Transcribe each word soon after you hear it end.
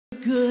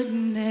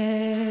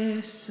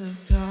goodness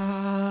of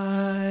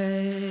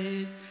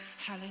God.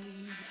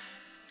 Hallelujah.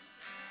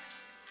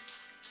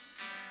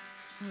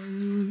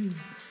 Hallelujah.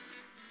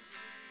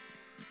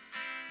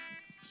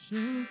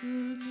 Your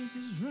goodness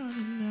is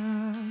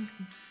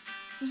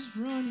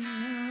running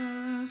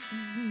after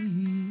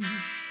me.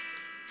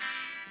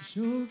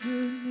 Your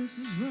goodness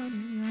is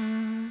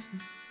running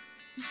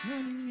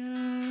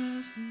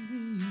after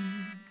me.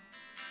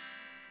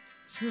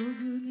 Your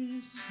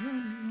goodness is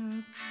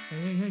running after.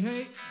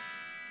 Hey.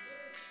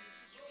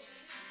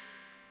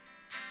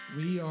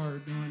 We are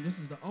doing, this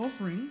is the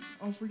offering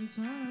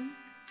time.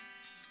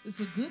 It's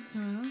a good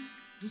time.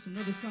 Just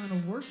another sign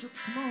of worship.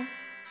 Come on.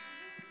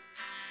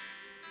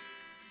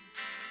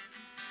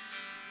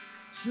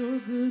 Your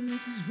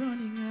goodness is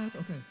running after.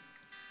 Okay.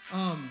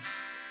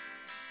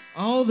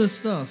 All the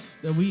stuff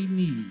that we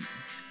need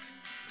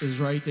is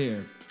right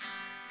there.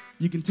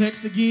 You can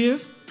text to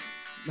give,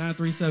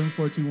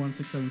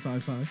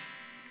 937-421-6755.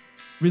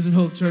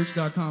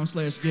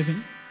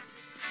 RisenHopeChurch.com/giving.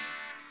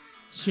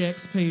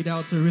 Checks paid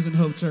out to Risen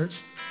Hope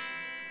Church.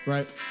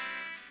 Right?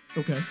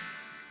 Okay.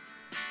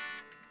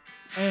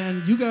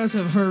 And you guys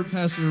have heard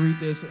Pastor read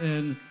this,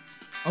 and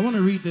I want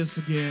to read this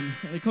again.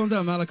 It comes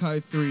out of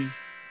Malachi 3.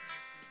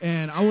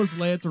 And I was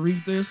led to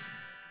read this.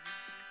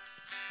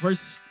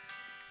 Verse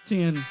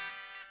 10.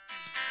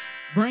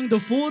 Bring the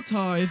full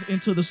tithe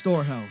into the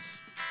storehouse,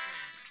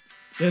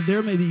 that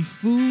there may be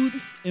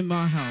food in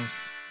my house,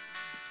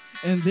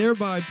 and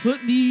thereby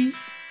put me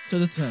to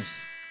the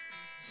test,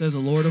 says the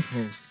Lord of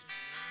hosts.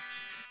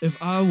 If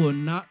I will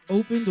not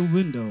open the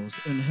windows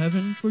in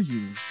heaven for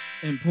you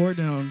and pour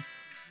down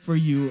for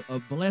you a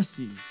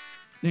blessing,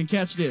 then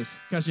catch this,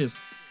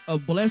 a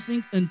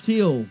blessing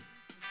until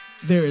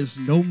there is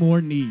no more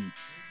need.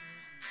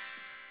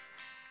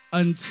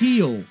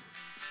 Until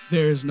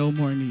there is no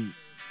more need.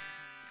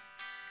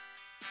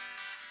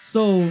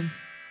 So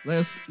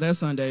last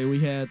Sunday we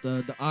had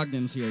the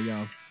Ogdens here,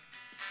 y'all.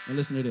 And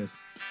listen to this.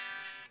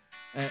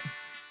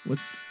 What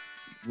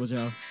was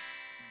y'all?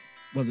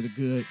 Was it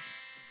good?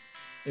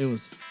 It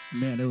was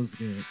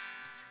good.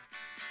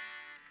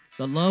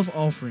 The love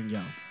offering,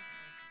 y'all,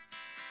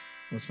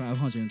 was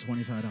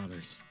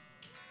 $525.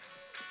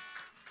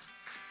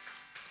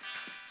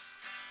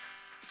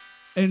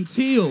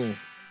 Until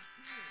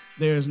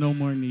there is no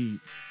more need,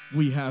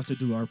 we have to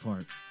do our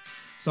part.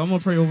 So I'm going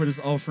to pray over this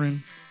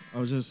offering. I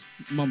was just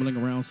mumbling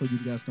around so you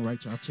guys can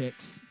write y'all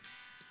checks.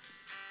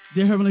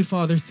 Dear Heavenly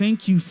Father,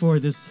 thank you for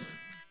this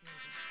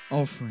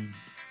offering.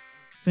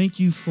 Thank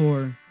you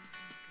for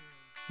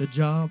the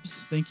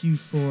jobs. Thank you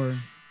for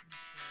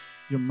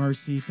your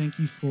mercy. Thank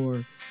you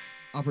for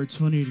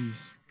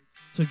opportunities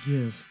to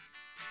give.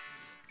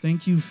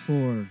 Thank you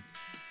for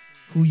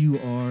who you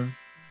are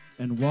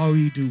and why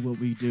we do what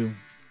we do.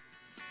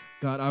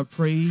 God, I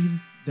pray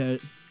that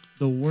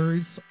the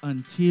words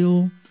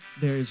until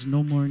there is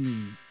no more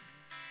need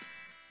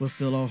will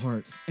fill our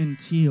hearts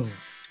until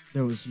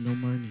there is no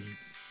more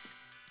needs.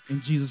 In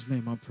Jesus'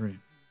 name I pray.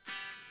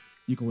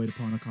 You can wait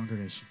upon the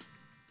congregation.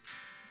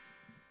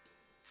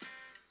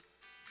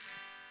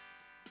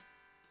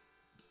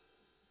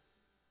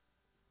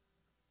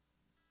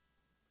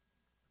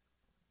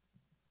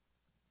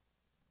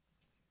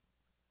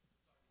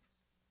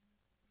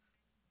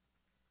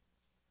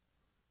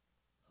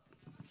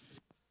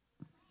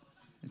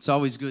 It's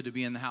always good to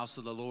be in the house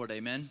of the Lord.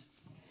 Amen.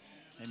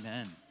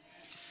 Amen.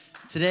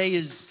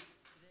 Today's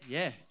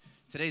a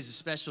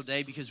special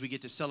day because we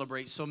get to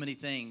celebrate so many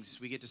things.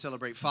 We get to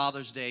celebrate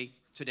Father's Day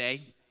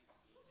today.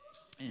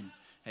 And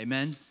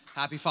amen.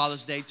 Happy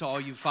Father's Day to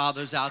all you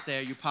fathers out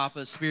there, you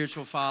papas,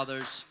 spiritual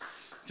fathers,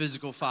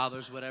 physical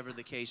fathers, whatever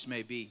the case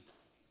may be.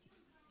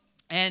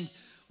 And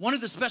one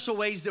of the special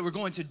ways that we're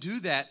going to do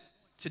that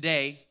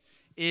today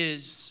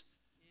is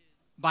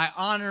by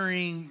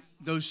honoring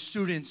those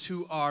students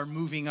who are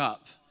moving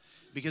up,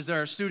 because there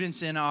are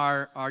students in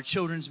our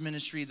children's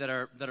ministry that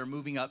are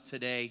moving up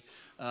today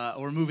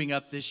or moving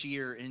up this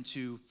year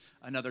into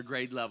another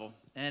grade level.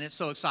 And it's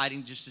so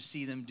exciting just to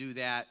see them do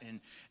that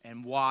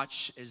and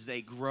watch as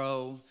they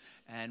grow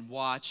and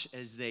watch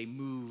as they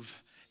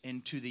move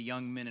into the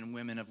young men and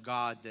women of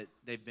God that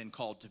they've been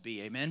called to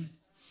be. Amen.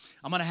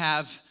 I'm going to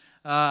have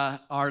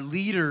our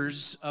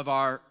leaders of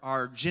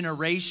our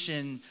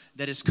generation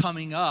that is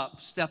coming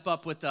up step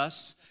up with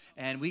us.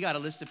 And we got a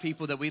list of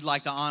people that we'd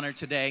like to honor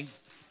today.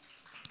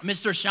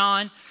 Mr.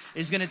 Sean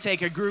is going to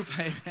take a group.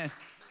 Amen.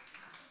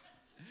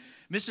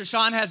 Mr.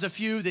 Sean has a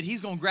few that he's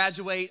going to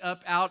graduate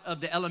up out of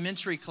the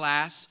elementary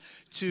class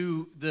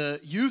to the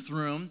youth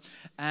room.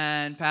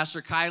 And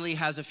Pastor Kylie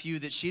has a few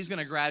that she's going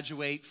to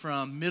graduate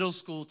from middle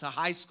school to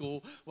high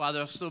school while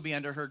they'll still be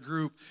under her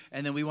group.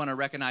 And then we want to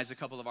recognize a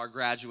couple of our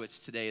graduates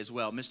today as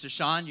well. Mr.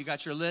 Sean, you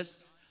got your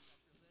list?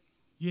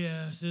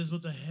 Yes, it is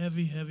with a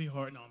heavy, heavy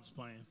heart. No, I'm just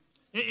playing.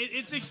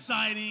 It's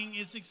exciting.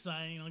 It's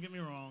exciting. Don't get me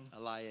wrong.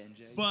 Elia and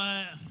Jay.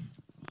 But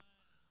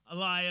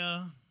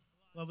Elia,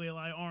 lovely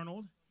Elia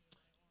Arnold,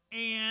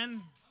 and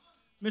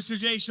Mr.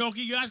 Jay Schulke,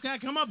 you guys got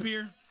to come up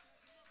here.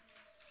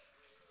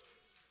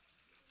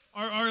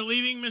 Are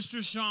leaving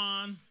Mr.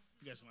 Sean.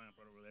 You guys line up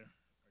right over there.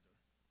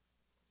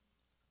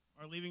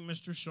 are leaving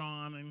Mr.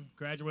 Sean and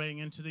graduating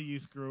into the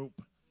youth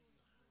group.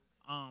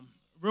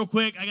 Real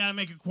quick, I got to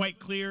make it quite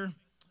clear.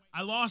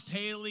 I lost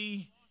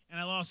Haley and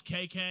I lost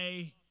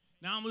KK.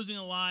 Now I'm losing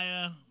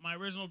Elia. My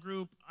original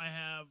group, I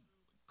have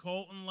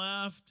Colton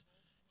left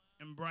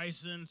and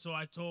Bryson. So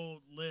I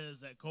told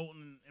Liz that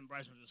Colton and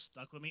Bryson were just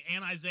stuck with me.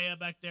 And Isaiah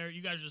back there.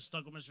 You guys are just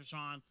stuck with Mr.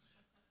 Sean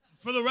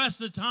for the rest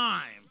of the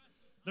time.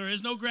 There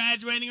is no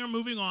graduating or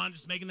moving on.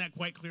 Just making that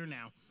quite clear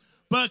now.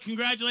 But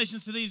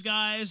congratulations to these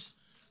guys.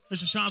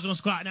 Mr. Sean's going to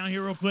squat down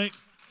here real quick.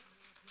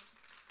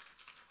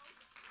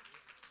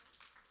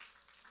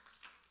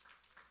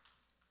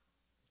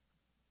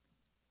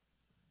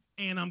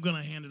 And I'm going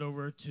to hand it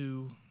over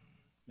to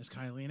Miss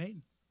Kylie and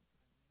Aiden.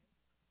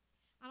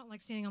 I don't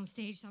like standing on the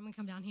stage, so I'm going to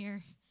come down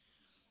here.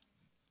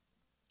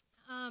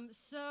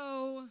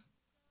 So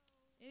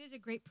it is a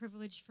great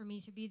privilege for me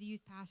to be the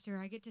youth pastor.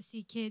 I get to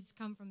see kids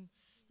come from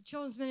the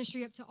children's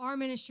ministry up to our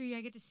ministry.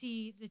 I get to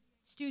see the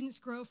students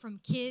grow from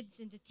kids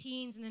into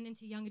teens and then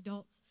into young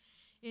adults.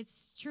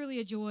 It's truly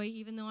a joy,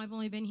 even though I've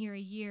only been here a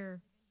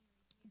year.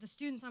 The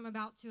students I'm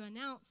about to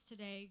announce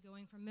today,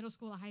 going from middle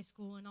school to high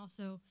school, and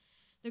also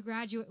the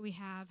graduate we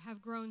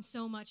have grown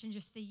so much in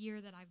just the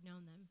year that I've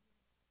known them.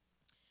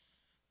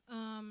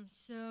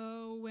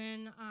 So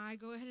when I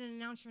go ahead and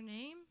announce your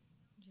name,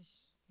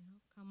 just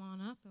come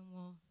on up and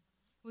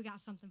we got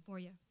something for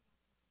you.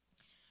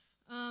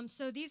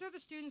 So these are the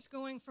students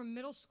going from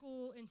middle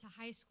school into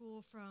high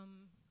school,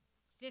 from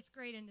 5th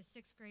grade into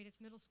 6th grade. It's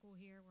middle school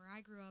here. Where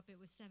I grew up, it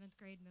was 7th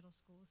grade middle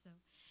school. So,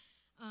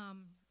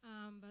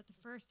 but the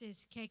first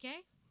is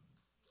KK.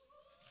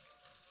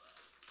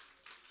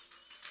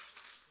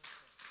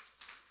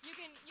 You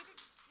can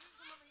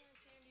come over here and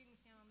stand. You can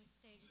stand on the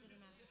stage. It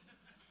doesn't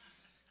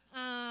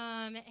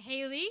matter.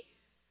 Haley.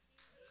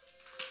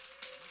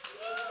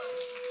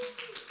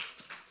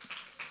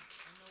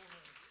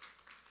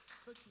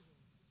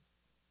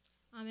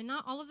 And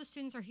not all of the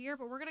students are here,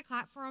 but we're going to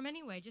clap for them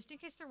anyway, just in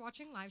case they're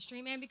watching live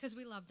stream and because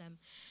we love them.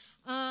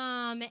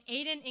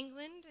 Aiden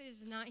England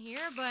is not here,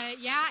 but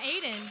yeah,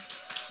 Aiden.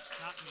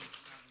 Not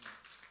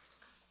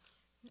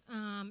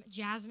me.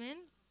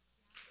 Jasmine,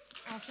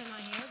 also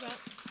not here, but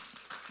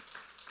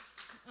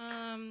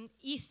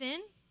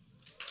Ethan,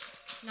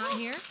 not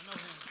here. I know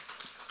him.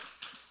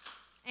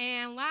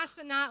 And last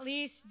but not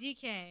least,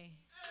 DK.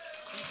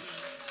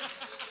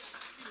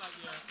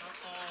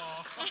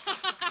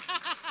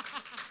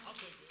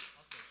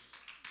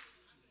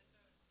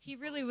 He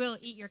really will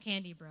eat your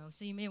candy, bro,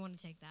 so you may want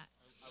to take that.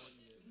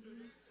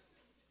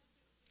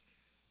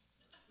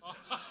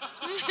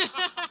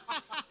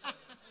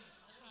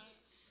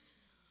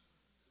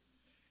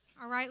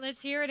 All right,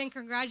 let's hear it and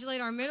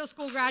congratulate our middle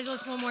school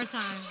graduates one more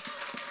time.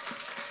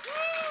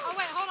 Oh,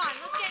 wait, hold on.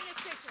 Let's get in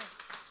this picture.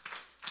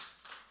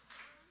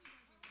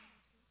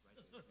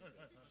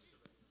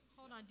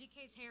 Hold on.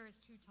 DK's hair is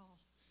too tall.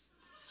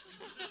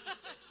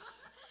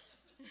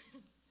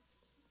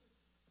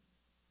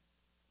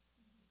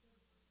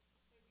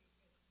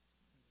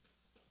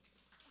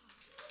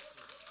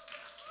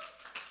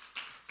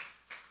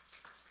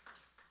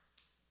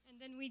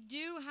 Then we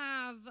do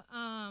have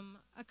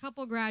a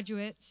couple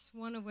graduates,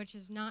 one of which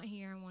is not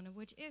here and one of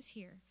which is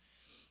here.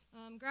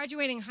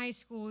 Graduating high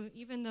school,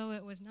 even though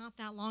it was not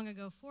that long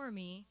ago for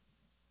me,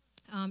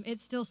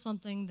 it's still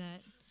something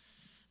that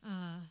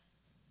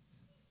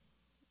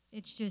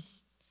it's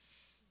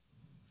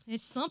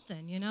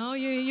something,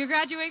 You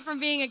graduate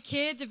from being a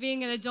kid to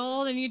being an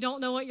adult, and you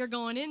don't know what you're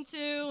going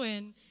into,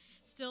 and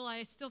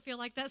I still feel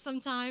like that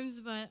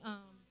sometimes,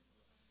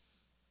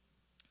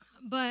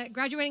 But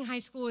graduating high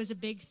school is a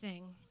big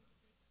thing.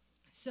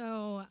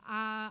 So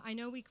I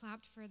know we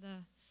clapped for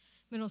the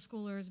middle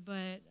schoolers,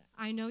 but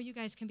I know you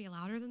guys can be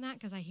louder than that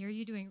because I hear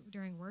you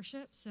during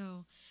worship.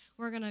 So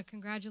we're going to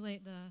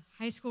congratulate the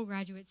high school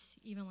graduates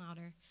even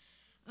louder.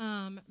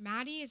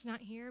 Maddie is not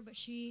here, but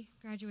she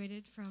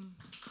graduated from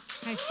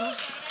high school.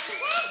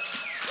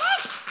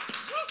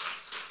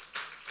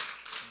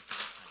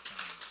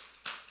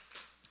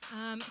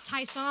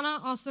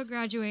 Tysana also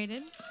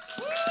graduated.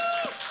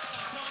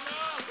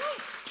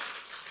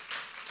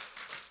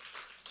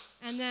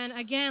 And then,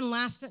 again,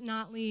 last but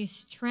not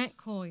least, Trent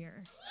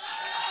Collier.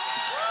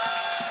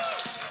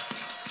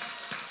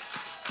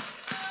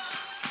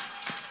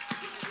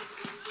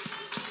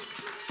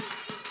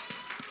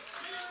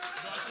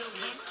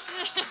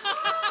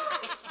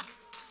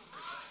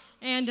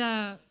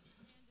 And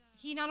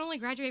he not only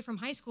graduated from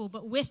high school,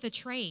 but with a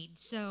trade.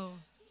 So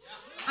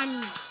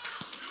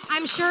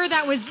I'm sure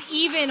that was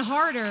even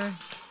harder.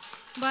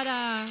 But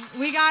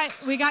we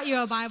got you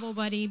a Bible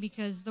buddy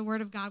because the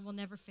Word of God will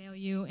never fail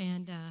you,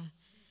 and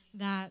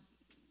that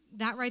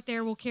right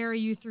there will carry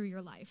you through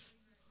your life.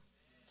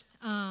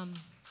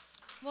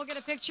 We'll get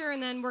a picture,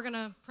 and then we're going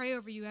to pray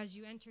over you as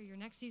you enter your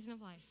next season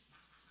of life.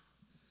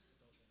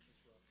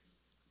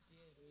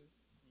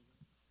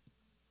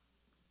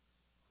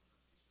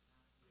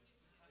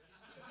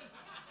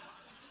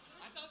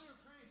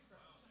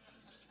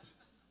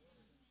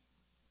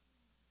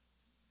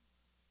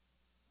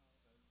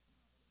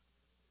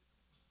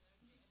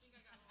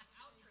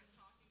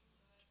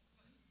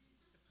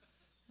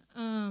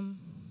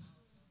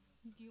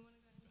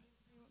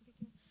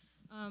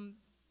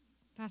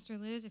 Pastor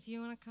Liz, if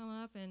you want to come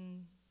up,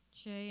 and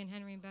Shay and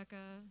Henry and Becca,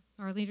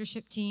 our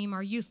leadership team,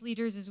 our youth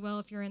leaders as well,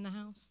 if you're in the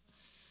house.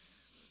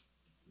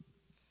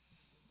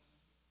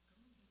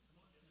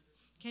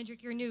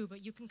 Kendrick, you're new,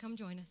 but you can come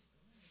join us.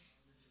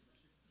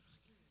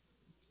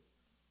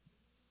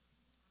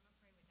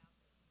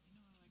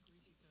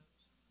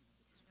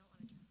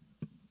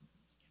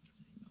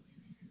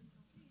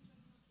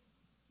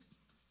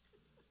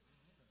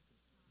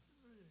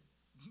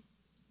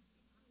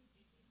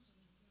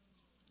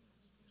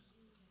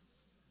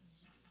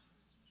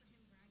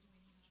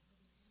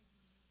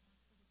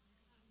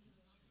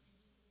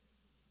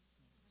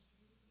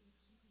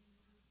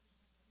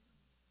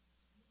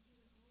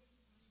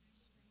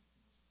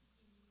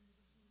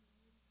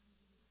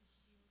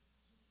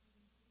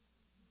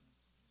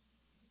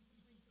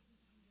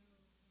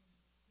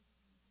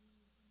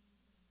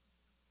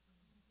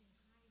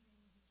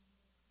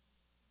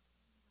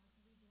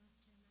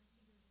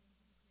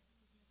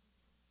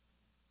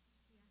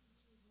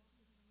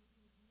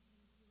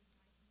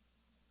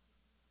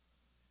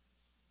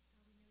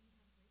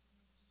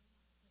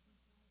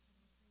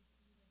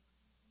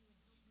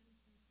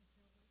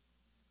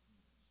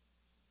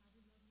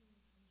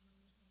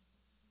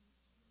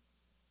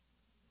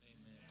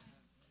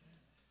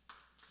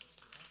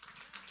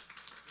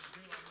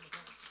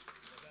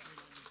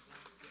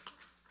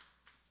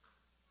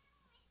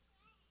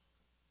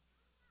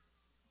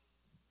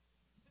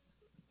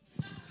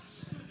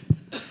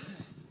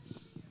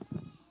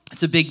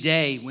 It's a big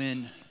day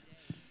when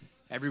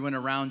everyone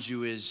around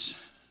you is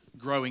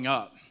growing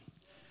up.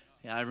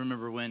 Yeah, I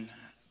remember when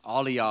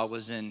all of y'all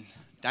was in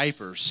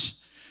diapers,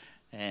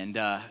 and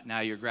now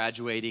you're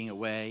graduating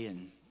away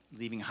and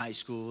leaving high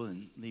school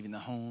and leaving the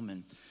home,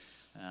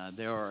 and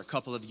there are a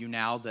couple of you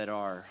now that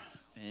are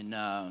in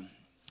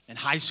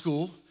high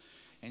school,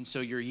 and so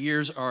your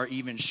years are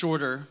even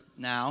shorter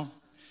now.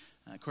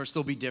 Of course,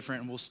 they'll be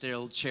different, and we'll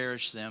still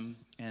cherish them.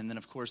 And then,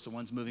 of course, the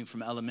ones moving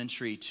from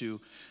elementary to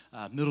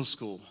middle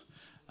school,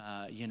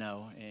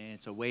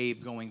 it's a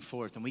wave going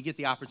forth. And we get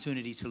the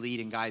opportunity to lead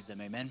and guide them,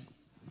 amen?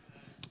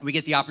 We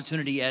get the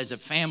opportunity as a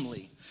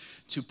family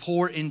to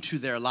pour into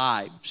their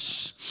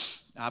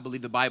lives. I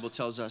believe the Bible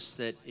tells us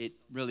that it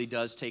really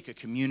does take a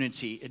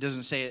community. It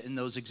doesn't say it in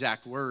those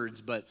exact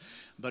words, but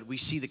we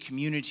see the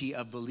community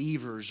of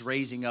believers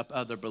raising up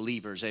other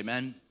believers,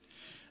 amen?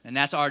 And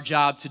that's our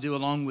job to do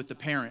along with the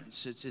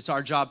parents. It's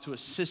our job to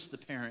assist the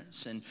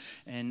parents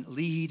and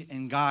lead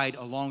and guide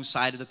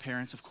alongside of the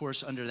parents, of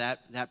course, under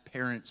that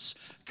parent's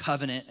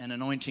covenant and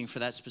anointing for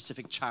that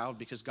specific child,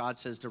 because God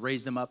says to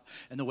raise them up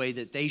in the way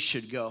that they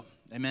should go.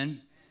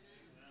 Amen?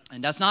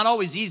 And that's not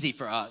always easy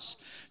for us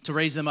to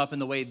raise them up in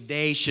the way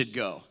they should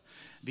go,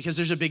 because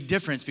there's a big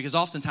difference. Because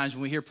oftentimes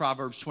when we hear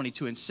Proverbs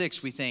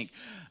 22:6, we think,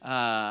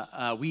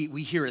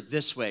 we hear it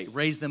this way: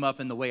 raise them up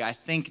in the way I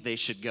think they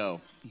should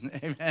go.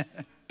 Amen.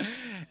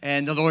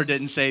 And the Lord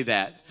didn't say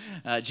that.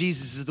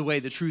 Jesus is the way,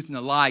 the truth, and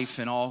the life,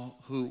 and all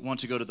who want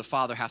to go to the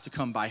Father have to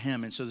come by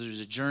him. And so there's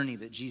a journey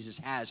that Jesus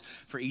has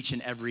for each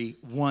and every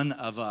one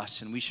of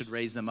us, and we should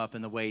raise them up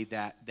in the way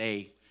that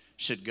they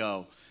should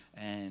go.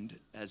 And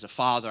as a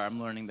father,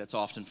 I'm learning that's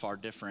often far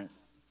different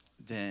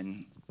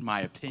than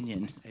my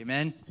opinion.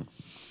 Amen?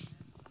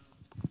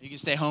 You can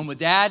stay home with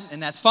dad,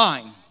 and that's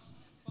fine.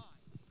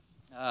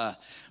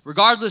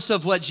 Regardless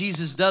of what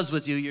Jesus does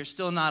with you, you're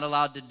still not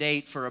allowed to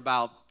date for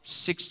about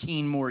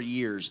 16 more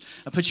years.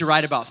 I'll put you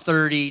right about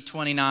 30,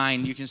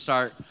 29. You can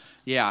start,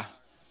 yeah.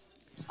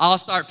 I'll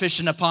start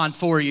fishing a pond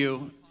for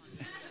you.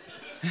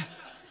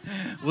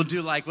 We'll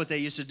do like what they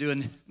used to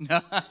do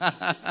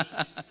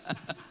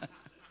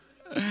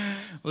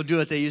we'll do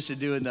what they used to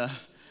do in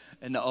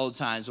the old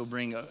times. We'll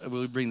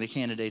bring the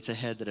candidates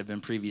ahead that have been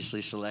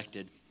previously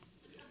selected.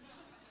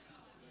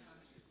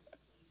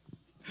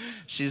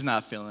 She's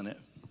not feeling it.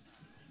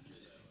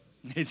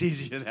 It's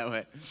easier that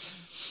way.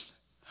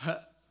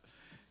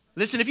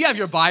 Listen, if you have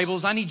your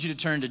Bibles, I need you to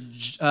turn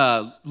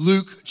to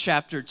Luke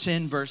chapter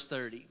 10, verse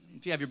 30.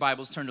 If you have your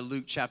Bibles, turn to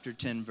Luke chapter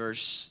 10,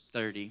 verse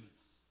 30.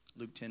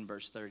 Luke 10,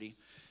 verse 30.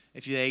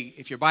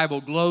 If your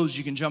Bible glows,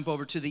 you can jump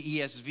over to the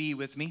ESV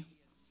with me.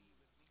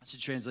 That's a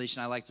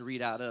translation I like to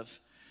read out of.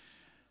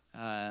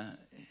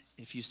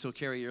 If you still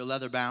carry your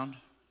leather bound,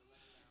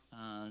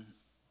 and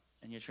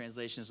your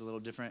translation is a little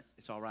different,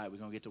 it's all right. We're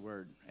going to get to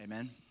word.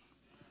 Amen.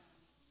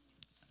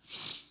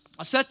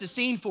 I'll set the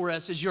scene for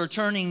us as you're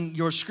turning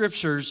your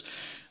scriptures.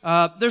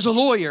 There's a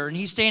lawyer, and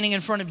he's standing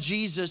in front of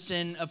Jesus,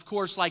 and of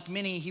course, like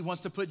many, he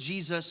wants to put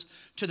Jesus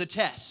to the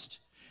test.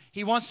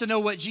 He wants to know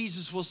what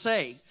Jesus will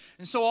say.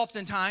 And so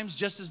oftentimes,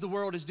 just as the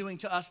world is doing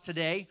to us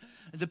today,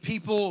 the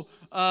people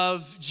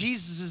of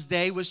Jesus'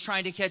 day was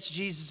trying to catch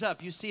Jesus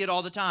up. You see it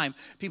all the time.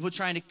 People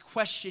trying to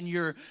question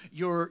your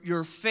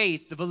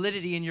faith, the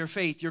validity in your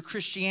faith, your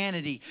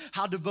Christianity,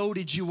 how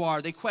devoted you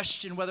are. They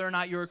question whether or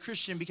not you're a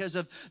Christian because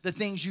of the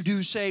things you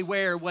do, say,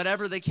 wear,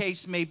 whatever the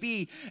case may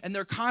be. And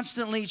they're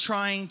constantly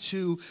trying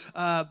to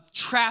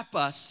trap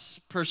us,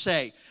 per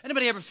se.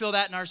 Anybody ever feel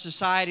that in our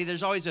society?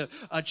 There's always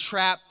a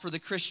trap for the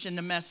Christian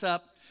to mess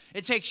up.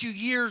 It takes you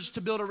years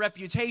to build a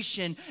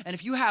reputation, and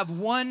if you have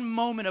one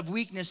moment of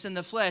weakness in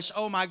the flesh,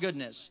 oh my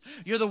goodness,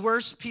 you're the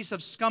worst piece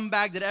of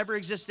scumbag that ever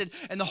existed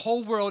in the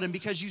whole world, and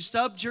because you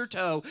stubbed your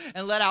toe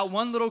and let out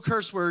one little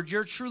curse word,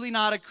 you're truly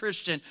not a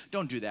Christian.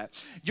 Don't do that.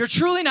 You're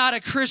truly not a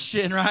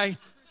Christian, right?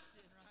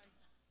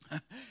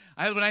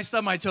 When I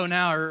stub my toe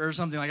now or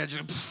something like that,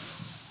 just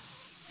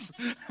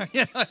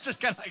it's just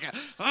kind of like,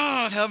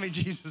 oh, help me,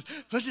 Jesus.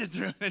 Push it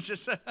through. It's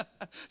just,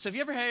 so if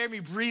you ever hear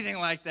me breathing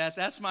like that,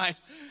 that's my,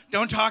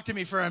 don't talk to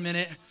me for a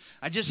minute.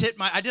 I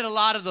did a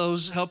lot of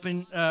those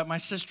helping my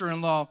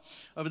sister-in-law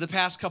over the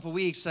past couple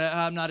weeks.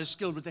 I'm not as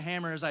skilled with the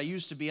hammer as I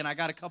used to be, and I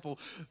got a couple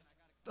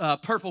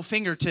purple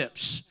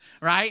fingertips,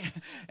 right?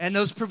 And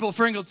those purple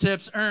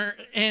fingertips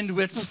end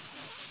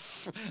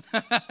with,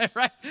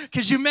 right?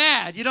 Because you're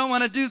mad. You don't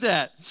want to do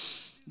that.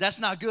 That's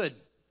not good.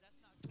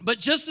 But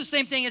just the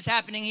same thing is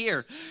happening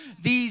here.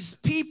 These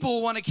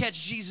people want to catch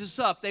Jesus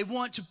up. They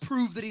want to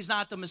prove that he's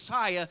not the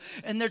Messiah,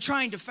 and they're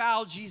trying to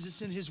foul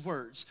Jesus in his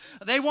words.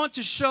 They want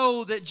to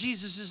show that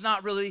Jesus is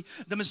not really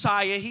the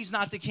Messiah. He's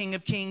not the King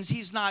of Kings.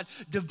 He's not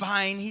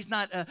divine. He's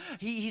not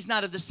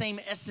of the same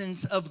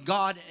essence of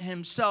God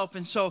himself.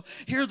 And so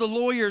here the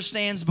lawyer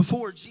stands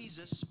before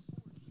Jesus,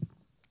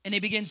 and he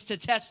begins to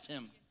test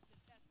him.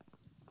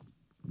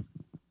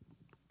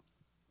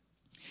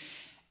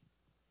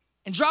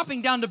 And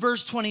dropping down to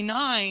verse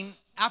 29,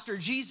 after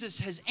Jesus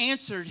has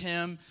answered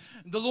him,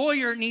 the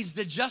lawyer needs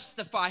to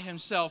justify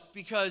himself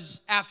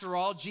because, after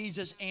all,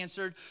 Jesus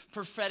answered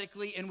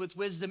prophetically and with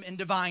wisdom and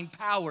divine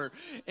power.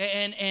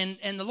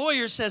 And the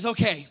lawyer says,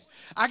 okay,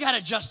 I got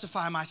to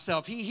justify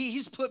myself.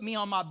 He's put me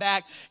on my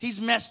back.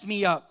 He's messed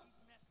me up.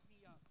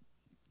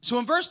 So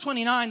in verse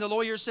 29, the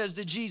lawyer says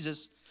to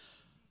Jesus,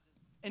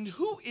 and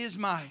who is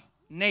my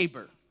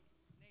neighbor?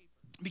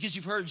 Because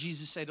you've heard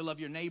Jesus say to love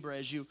your neighbor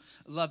as you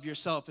love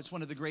yourself. It's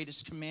one of the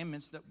greatest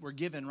commandments that we're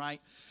given, right?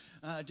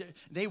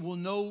 They will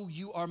know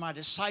you are my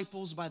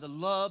disciples by the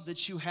love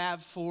that you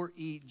have for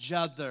each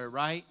other,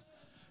 right?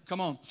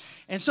 Come on.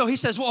 And so he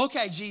says, well,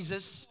 okay,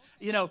 Jesus,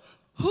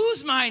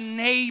 who's my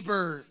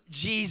neighbor,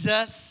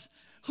 Jesus?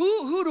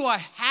 Who do I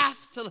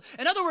have to love?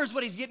 In other words,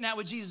 what he's getting at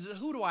with Jesus is,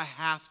 who do I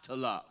have to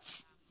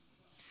love?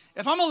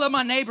 If I'm going to love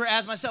my neighbor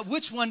as myself,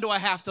 which one do I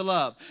have to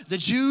love? The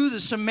Jew, the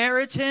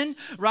Samaritan,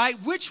 right?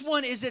 Which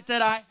one is it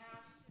that I have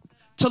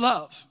to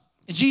love?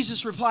 And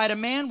Jesus replied, a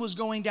man was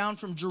going down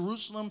from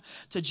Jerusalem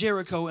to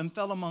Jericho and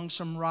fell among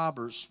some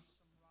robbers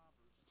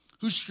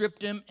who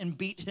stripped him and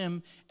beat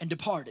him and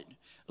departed,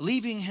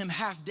 leaving him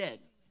half dead.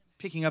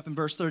 Picking up in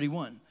verse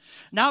 31.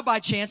 Now by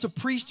chance a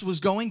priest was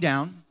going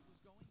down.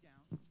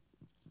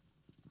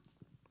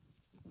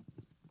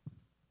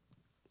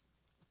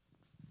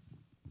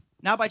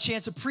 Now, by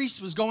chance, a priest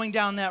was going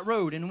down that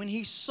road, and when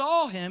he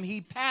saw him,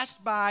 he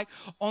passed by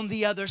on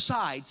the other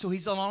side. So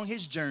he's along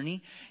his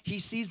journey. He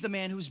sees the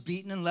man who's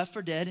beaten and left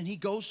for dead, and he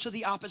goes to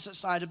the opposite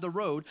side of the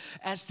road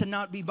as to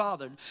not be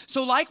bothered.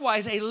 So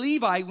likewise, a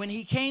Levite, when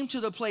he came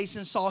to the place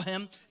and saw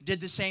him, did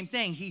the same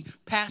thing. He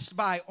passed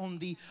by on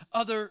the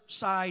other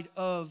side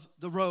of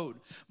the road.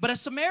 But a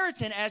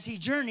Samaritan, as he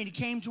journeyed, he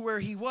came to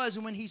where he was,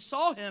 and when he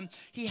saw him,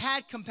 he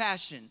had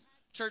compassion.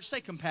 Church,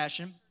 say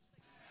compassion.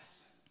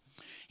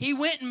 He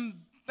went and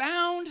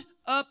bound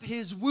up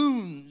his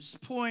wounds,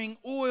 pouring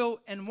oil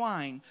and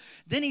wine.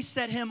 Then he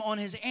set him on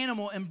his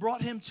animal and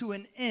brought him to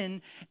an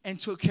inn and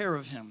took care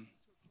of him.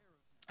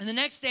 And the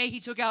next day he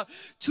took out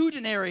 2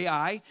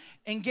 denarii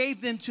and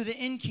gave them to the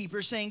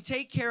innkeeper, saying,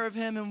 take care of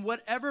him, and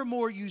whatever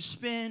more you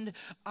spend,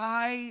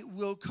 I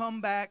will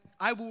come back.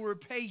 I will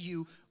repay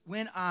you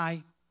when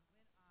I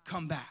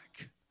come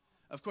back.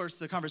 Of course,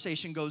 the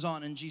conversation goes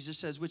on, and Jesus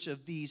says, which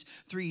of these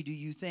 3 do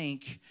you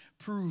think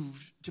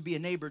proved to be a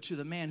neighbor to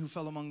the man who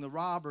fell among the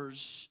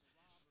robbers?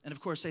 And of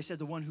course, they said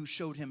the one who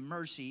showed him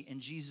mercy.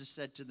 And Jesus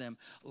said to them,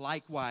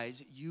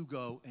 likewise, you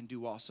go and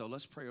do also.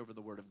 Let's pray over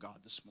the word of God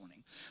this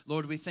morning.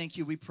 Lord, we thank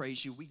you. We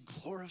praise you. We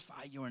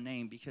glorify your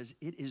name because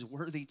it is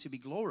worthy to be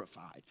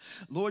glorified.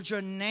 Lord,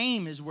 your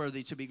name is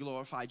worthy to be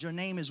glorified. Your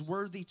name is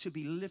worthy to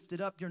be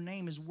lifted up. Your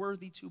name is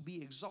worthy to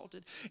be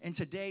exalted. And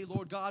today,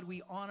 Lord God,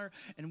 we honor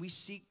and we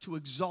seek to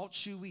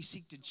exalt you. We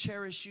seek to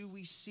cherish you.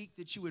 We seek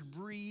that you would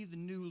breathe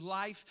new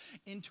life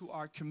into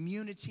our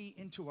community,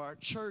 into our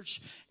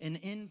church, and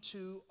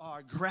into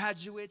our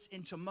graduates,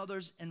 into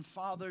mothers and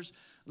fathers.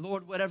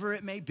 Lord, whatever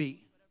it may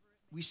be,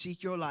 we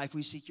seek your life,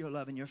 we seek your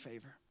love and your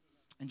favor.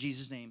 In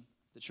Jesus' name,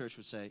 the church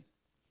would say,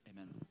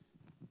 amen.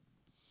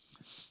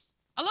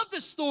 I love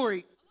this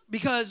story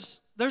because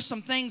there's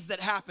some things that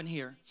happen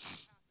here.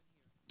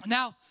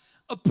 Now,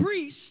 a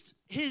priest,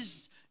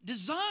 his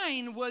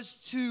design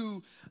was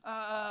to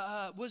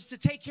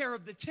take care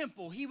of the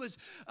temple. He was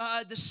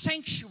the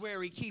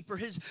sanctuary keeper.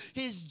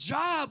 His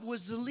job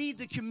was to lead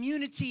the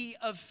community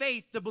of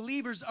faith, the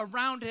believers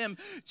around him,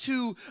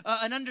 to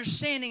an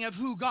understanding of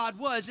who God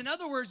was. In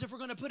other words, if we're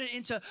going to put it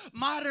into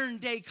modern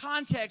day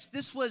context,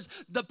 this was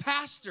the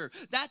pastor.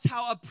 That's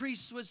how a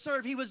priest was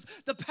served. He was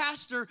the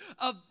pastor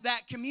of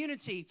that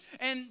community.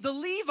 And the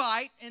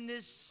Levite in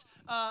this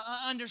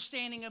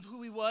understanding of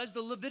who he was.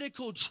 The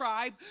Levitical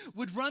tribe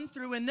would run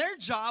through, and their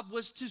job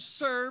was to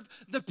serve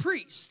the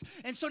priest.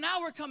 And so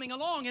now we're coming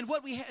along, and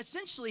what we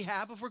essentially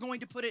have, if we're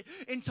going to put it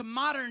into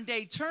modern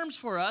day terms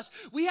for us,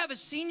 we have a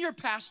senior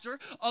pastor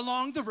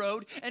along the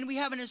road, and we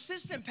have an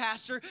assistant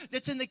pastor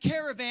that's in the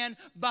caravan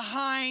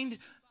behind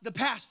the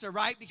pastor,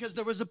 right? Because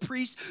there was a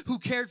priest who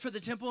cared for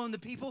the temple and the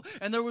people,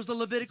 and there was the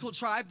Levitical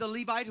tribe, the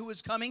Levite who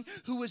was coming,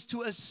 who was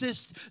to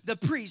assist the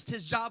priest.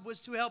 His job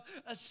was to help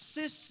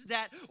assist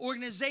that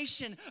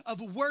organization of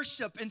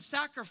worship and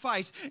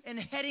sacrifice and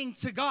heading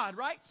to God,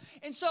 right?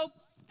 And so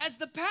as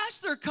the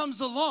pastor comes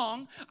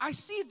along, I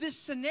see this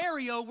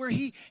scenario where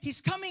he's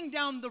coming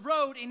down the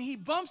road and he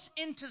bumps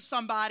into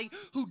somebody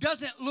who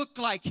doesn't look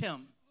like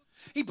him.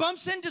 He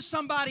bumps into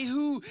somebody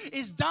who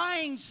is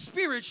dying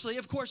spiritually.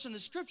 Of course, in the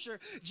scripture,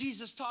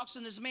 Jesus talks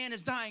and this man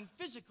is dying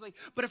physically.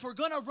 But if we're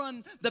going to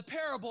run the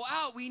parable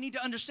out, we need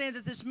to understand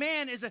that this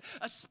man is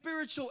a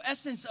spiritual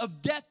essence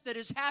of death that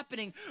is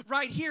happening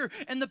right here.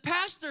 And the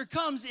pastor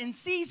comes and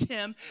sees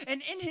him.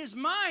 And in his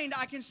mind,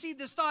 I can see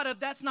this thought of,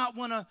 that's not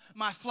one of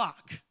my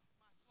flock.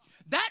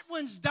 That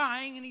one's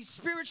dying and he's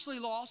spiritually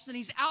lost and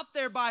he's out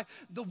there by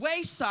the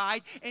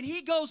wayside. And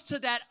he goes to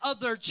that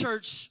other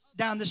church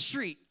down the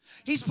street.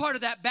 He's part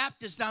of that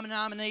Baptist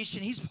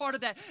denomination. He's part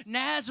of that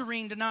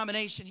Nazarene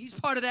denomination. He's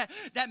part of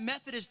that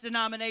Methodist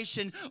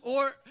denomination.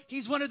 Or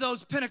he's one of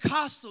those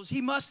Pentecostals.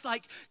 He must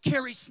like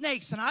carry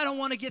snakes, and I don't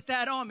want to get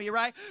that on me,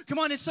 right? Come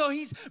on. And so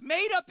he's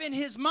made up in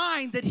his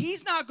mind that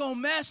he's not going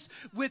to mess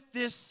with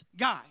this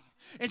guy.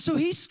 And so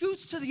he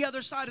scoots to the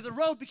other side of the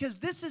road because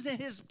this isn't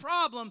his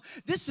problem.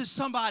 This is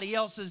somebody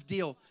else's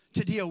deal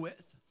to deal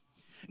with.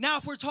 Now,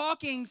 if we're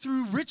talking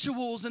through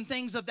rituals and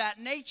things of that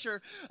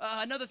nature,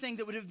 another thing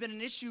that would have been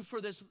an issue for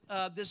this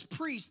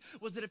priest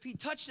was that if he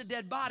touched a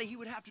dead body, he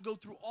would have to go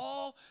through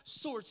all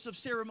sorts of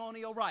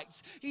ceremonial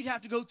rites. He'd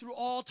have to go through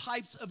all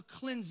types of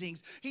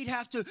cleansings. He'd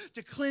have to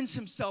cleanse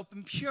himself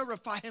and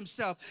purify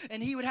himself,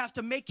 and he would have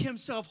to make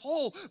himself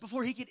whole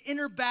before he could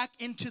enter back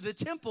into the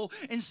temple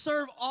and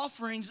serve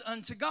offerings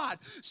unto God.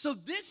 So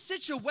this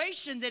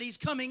situation that he's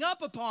coming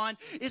up upon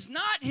is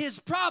not his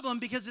problem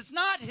because it's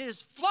not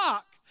his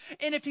flock.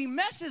 And if he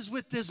messes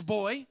with this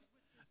boy,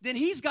 then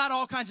he's got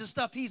all kinds of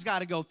stuff he's got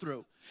to go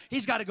through.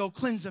 He's got to go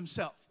cleanse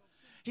himself.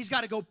 He's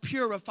got to go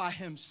purify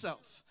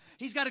himself.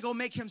 He's got to go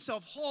make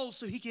himself whole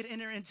so he can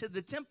enter into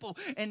the temple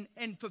and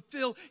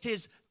fulfill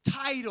his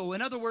title.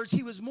 In other words,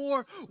 he was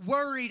more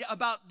worried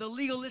about the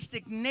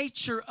legalistic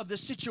nature of the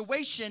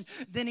situation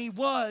than he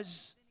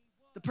was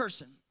the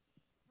person.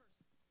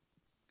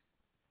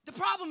 The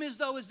problem is,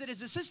 though, is that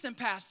as assistant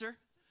pastor,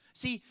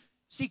 see,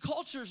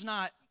 culture's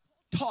not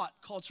taught,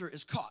 culture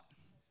is caught.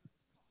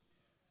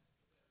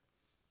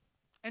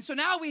 And so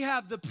now we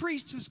have the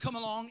priest who's come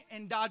along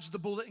and dodged the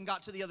bullet and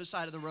got to the other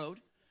side of the road.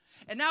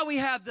 And now we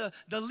have the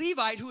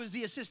Levite who is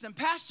the assistant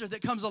pastor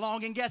that comes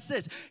along, and guess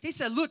this? He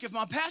said, look, if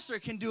my pastor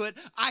can do it,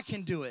 I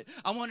can do it.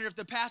 I wonder if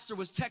the pastor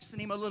was texting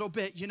him a little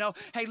bit,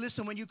 hey,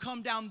 listen, when you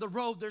come down the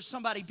road, there's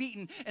somebody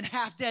beaten and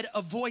half dead.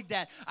 Avoid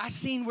that. I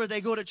seen where they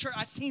go to church.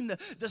 I seen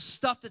the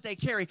stuff that they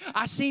carry.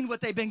 I seen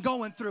what they've been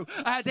going through.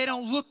 They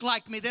don't look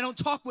like me. They don't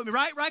talk with me,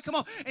 right? Come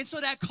on. And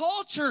so that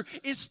culture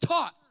is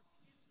taught.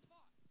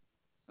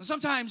 And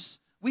sometimes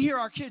we hear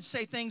our kids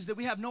say things that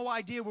we have no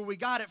idea where we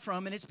got it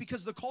from, and it's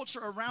because the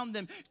culture around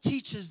them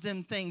teaches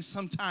them things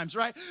sometimes,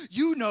 right?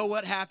 You know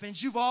what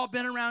happens. You've all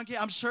been around kids.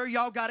 I'm sure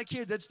y'all got a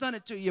kid that's done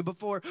it to you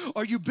before,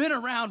 or you've been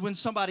around when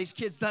somebody's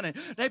kid's done it.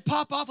 They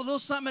pop off a little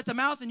something at the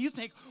mouth, and you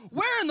think,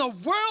 where in the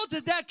world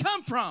did that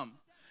come from?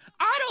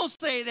 I don't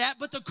say that,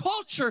 but the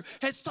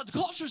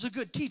culture's a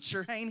good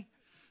teacher, ain't it?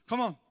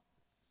 Come on.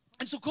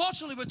 And so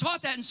culturally, we're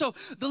taught that, and so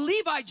the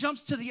Levite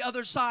jumps to the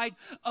other side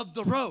of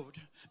the road.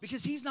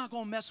 Because he's not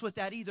going to mess with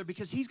that either,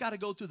 because he's got to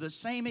go through the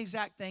same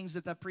exact things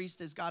that the priest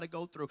has got to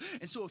go through.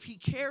 And so if he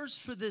cares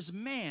for this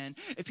man,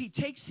 if he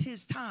takes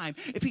his time,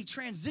 if he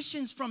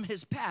transitions from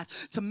his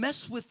path to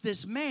mess with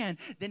this man,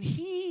 then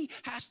he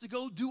has to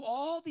go do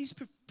all these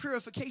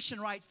purification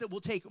rites that will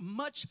take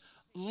much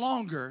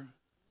longer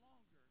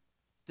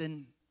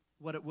than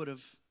what it would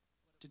have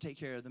to take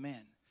care of the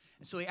man.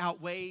 And so he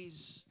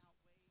outweighs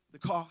the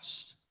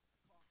cost.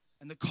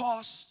 And the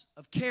cost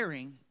of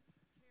caring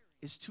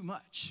is too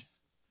much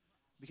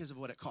because of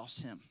what it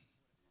cost him.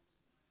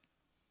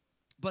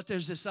 But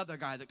there's this other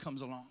guy that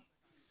comes along.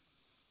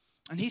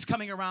 And he's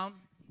coming around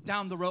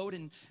down the road,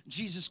 and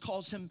Jesus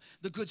calls him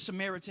the Good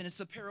Samaritan. It's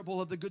the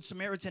parable of the Good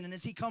Samaritan. And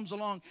as he comes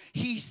along,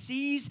 he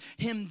sees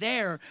him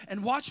there.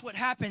 And watch what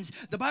happens.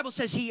 The Bible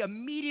says he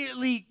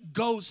immediately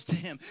goes to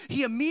him.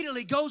 He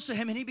immediately goes to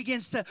him, and he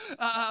begins to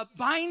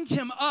bind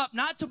him up.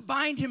 Not to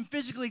bind him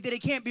physically that he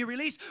can't be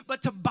released,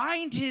 but to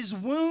bind his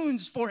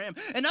wounds for him.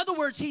 In other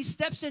words, he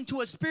steps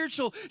into a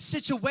spiritual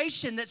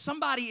situation that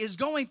somebody is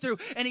going through,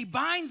 and he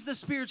binds the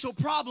spiritual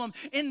problem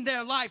in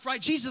their life,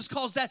 right? Jesus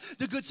calls that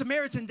the Good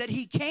Samaritan, that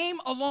he came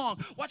along.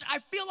 Watch, I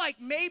feel like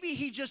maybe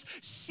he just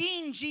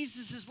seen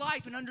Jesus'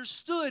 life and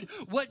understood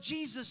what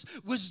Jesus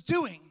was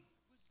doing.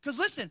 Because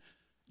listen,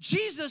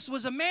 Jesus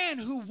was a man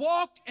who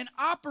walked and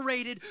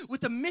operated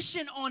with a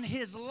mission on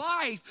his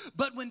life,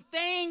 but when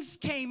things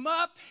came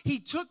up, he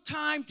took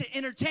time to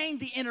entertain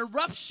the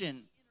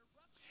interruption.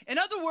 In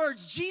other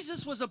words,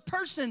 Jesus was a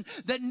person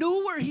that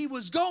knew where he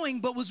was going,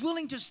 but was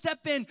willing to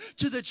step in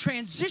to the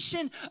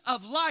transition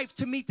of life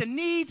to meet the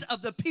needs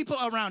of the people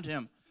around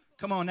him.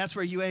 Come on, that's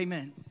where you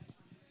amen.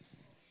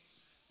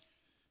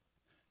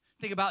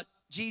 Think about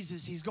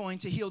Jesus. He's going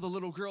to heal the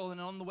little girl,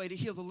 and on the way to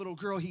heal the little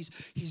girl, he's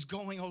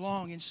going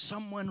along, and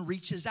someone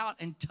reaches out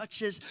and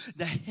touches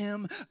the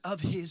hem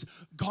of his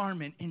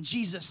garment, and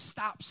Jesus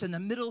stops in the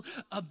middle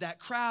of that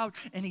crowd,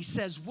 and he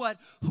says, what?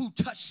 Who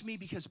touched me?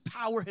 Because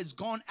power has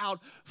gone out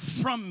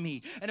from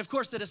me. And of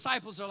course, the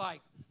disciples are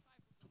like,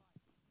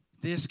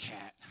 this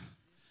cat.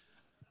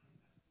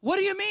 What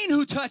do you mean,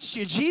 who touched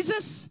you,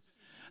 Jesus?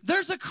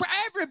 There's a crowd,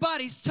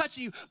 everybody's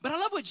touching you. But I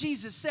love what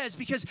Jesus says,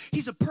 because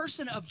he's a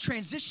person of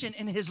transition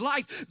in his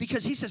life,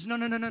 because he says,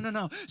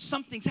 no.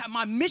 Something's happened.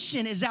 My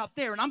mission is out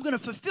there, and I'm going to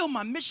fulfill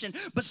my mission,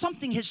 but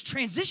something has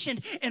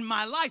transitioned in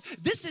my life.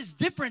 This is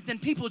different than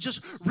people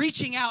just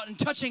reaching out and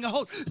touching a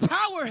hold.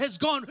 Power has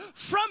gone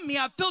from me.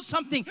 I feel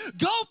something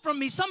go from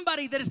me,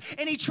 somebody that is,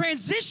 and he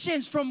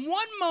transitions from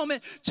one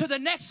moment to the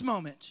next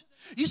moment.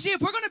 You see, if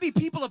we're going to be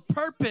people of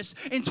purpose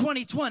in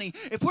 2020,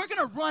 if we're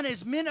going to run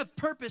as men of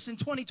purpose in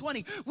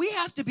 2020, we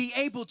have to be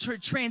able to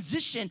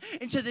transition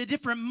into the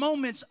different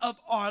moments of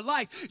our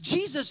life.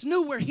 Jesus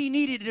knew where he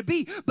needed to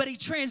be, but he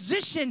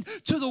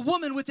transitioned to the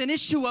woman with an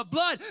issue of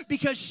blood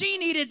because she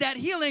needed that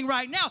healing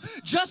right now.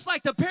 Just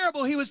like the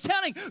parable he was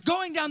telling,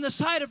 going down the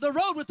side of the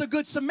road with the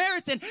Good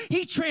Samaritan,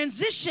 he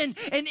transitioned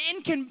and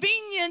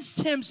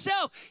inconvenienced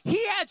himself.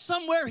 He had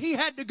somewhere he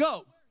had to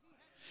go.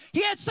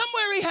 He had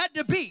somewhere he had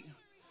to be.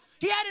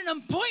 He had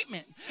an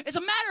appointment. As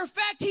a matter of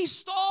fact, he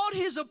stalled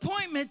his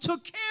appointment,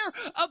 took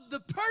care of the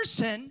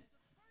person,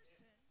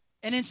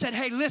 and then said,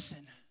 hey,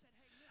 listen,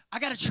 I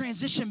got to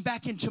transition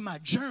back into my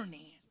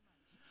journey,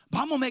 but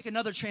I'm going to make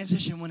another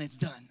transition when it's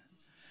done.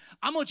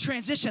 I'm going to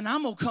transition.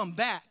 I'm going to come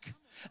back,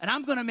 and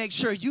I'm going to make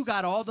sure you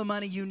got all the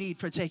money you need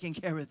for taking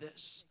care of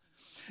this.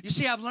 You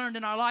see, I've learned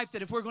in our life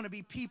that if we're going to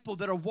be people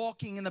that are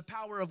walking in the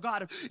power of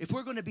God, if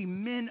we're going to be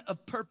men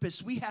of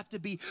purpose, we have to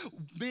be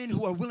men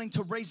who are willing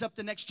to raise up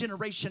the next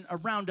generation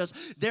around us.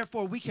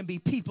 Therefore, we can be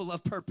people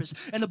of purpose.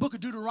 In the book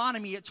of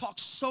Deuteronomy, it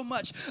talks so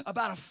much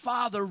about a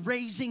father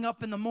raising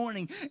up in the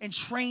morning and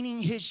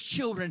training his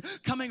children,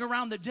 coming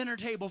around the dinner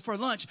table for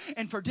lunch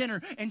and for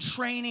dinner and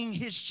training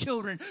his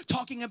children,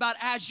 talking about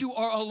as you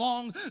are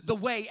along the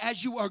way,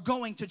 as you are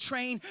going to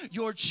train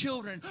your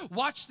children.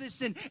 Watch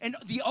this. In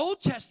the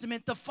Old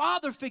Testament, the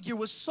father figure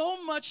was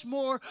so much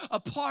more a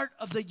part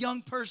of the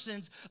young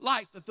person's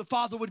life. If the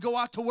father would go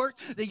out to work,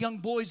 the young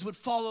boys would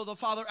follow the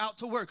father out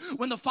to work.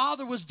 When the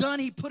father was done,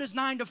 he put his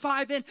 9 to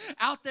 5 in,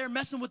 out there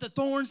messing with the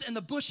thorns and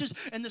the bushes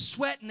and the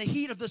sweat and the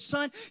heat of the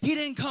sun. He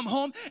didn't come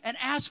home and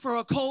ask for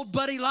a cold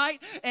Buddy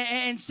Light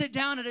and sit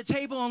down at a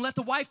table and let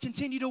the wife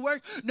continue to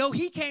work. No,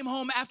 he came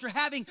home after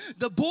having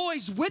the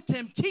boys with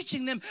him,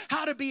 teaching them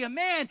how to be a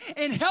man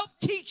and help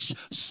teach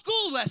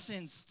school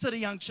lessons to the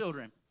young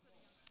children.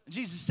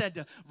 Jesus said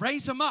to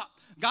raise them up.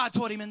 God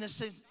told him in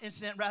this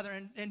incident, rather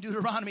in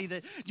Deuteronomy,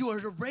 that you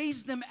are to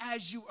raise them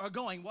as you are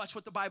going. Watch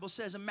what the Bible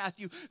says in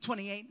Matthew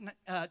 28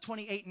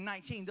 and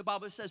 19. The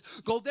Bible says,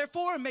 go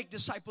therefore and make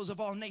disciples of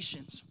all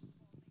nations,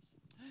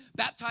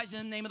 baptized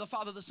in the name of the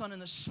Father, the Son,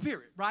 and the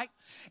Spirit, right?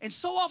 And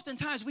so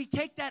oftentimes we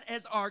take that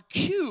as our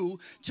cue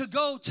to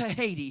go to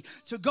Haiti,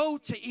 to go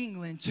to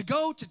England, to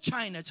go to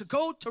China, to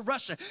go to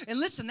Russia. And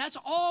listen, that's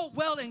all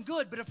well and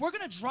good, but if we're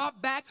going to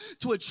drop back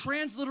to a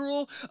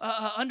transliteral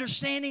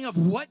understanding of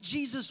what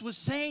Jesus was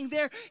saying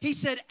there, he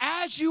said,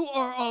 as you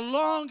are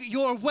along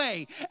your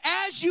way,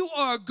 as you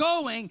are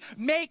going,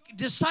 make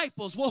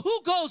disciples. Well,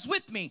 who goes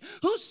with me?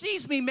 Who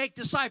sees me make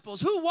disciples?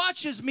 Who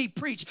watches me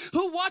preach?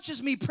 Who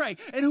watches me pray?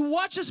 And who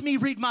watches me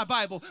read my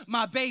Bible?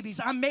 My babies.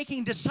 I'm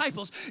making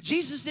disciples.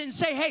 Jesus didn't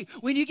say, hey,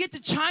 when you get to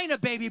China,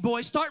 baby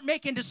boy, start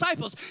making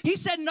disciples. He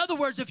said, in other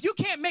words, if you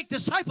can't make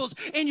disciples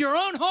in your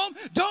own home,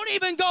 don't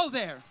even go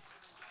there.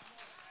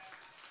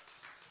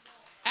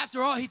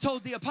 After all, he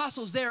told the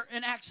apostles there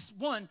in Acts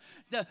 1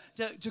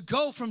 to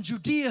go from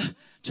Judea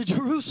to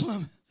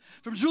Jerusalem,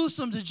 from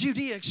Jerusalem to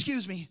Judea,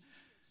 to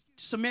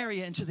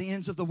Samaria and to the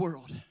ends of the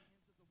world. He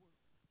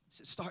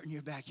said, start in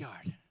your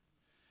backyard.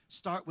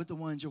 Start with the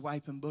ones you're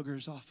wiping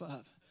boogers off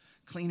of,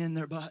 cleaning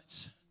their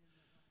butts.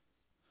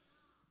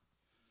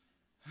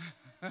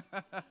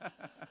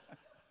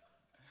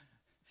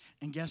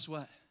 And guess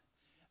what?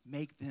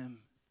 Make them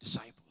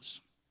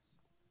disciples.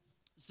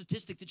 A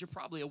statistic that you're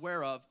probably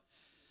aware of,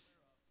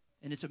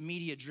 and it's a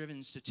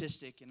media-driven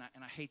statistic, and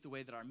I hate the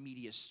way that our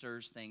media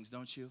stirs things,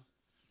 don't you?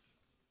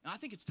 And I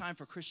think it's time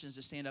for Christians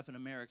to stand up in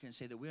America and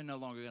say that we're no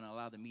longer going to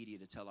allow the media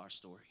to tell our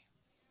story.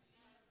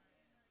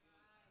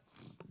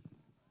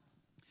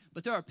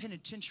 But there are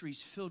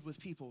penitentiaries filled with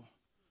people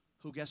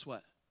who, guess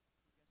what?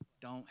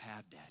 Don't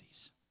have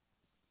daddies.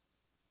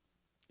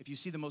 If you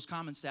see the most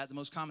common stat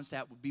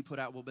would be put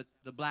out, well, but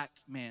the black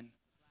man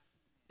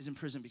is in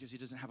prison because he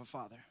doesn't have a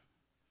father.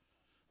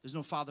 There's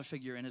no father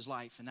figure in his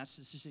life, and that's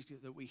the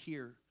statistic that we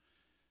hear,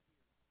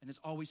 and it's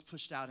always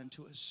pushed out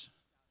into us.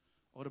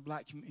 Oh, the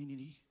black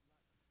community.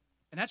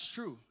 And that's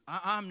true.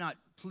 I'm not,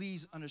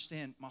 please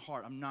understand my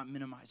heart. I'm not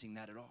minimizing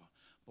that at all.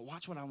 But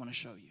watch what I want to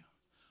show you.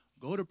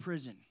 Go to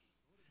prison.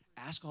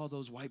 Ask all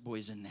those white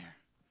boys in there,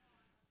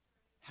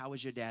 how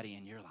was your daddy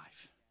in your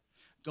life?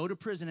 Go to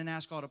prison and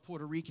ask all the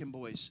Puerto Rican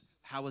boys,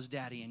 how was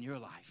daddy in your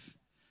life?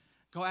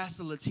 Go ask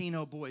the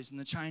Latino boys and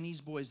the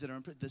Chinese boys that are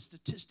in prison. The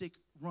statistic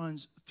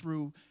runs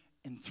through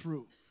and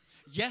through.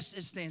 Yes,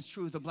 it stands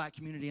true with the black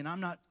community, and I'm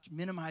not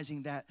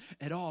minimizing that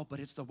at all, but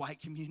it's the white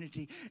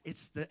community,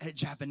 it's the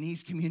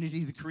Japanese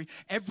community, the Korean,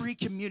 every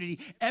community,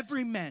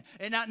 every man.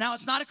 And now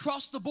it's not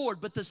across the board,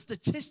 but the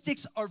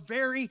statistics are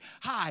very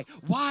high.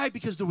 Why?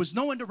 Because there was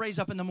no one to raise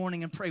up in the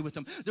morning and pray with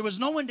them. There was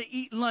no one to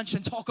eat lunch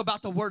and talk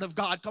about the word of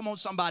God. Come on,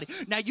 somebody.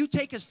 Now you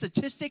take a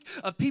statistic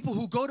of people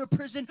who go to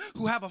prison,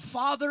 who have a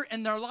father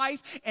in their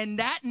life, and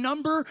that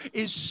number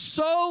is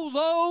so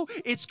low,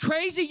 it's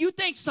crazy. You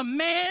think some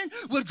man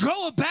would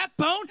grow a backbone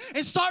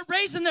and start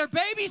raising their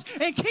babies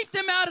and keep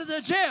them out of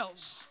the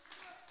jails?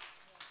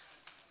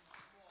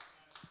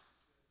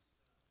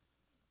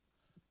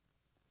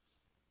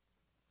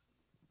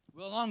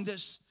 We're along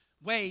this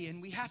way,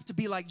 and we have to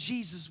be like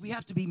Jesus. We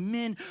have to be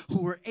men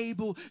who are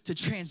able to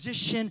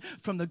transition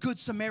from the Good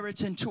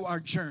Samaritan to our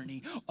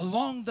journey.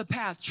 Along the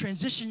path,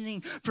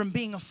 transitioning from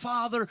being a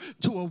father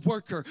to a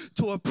worker,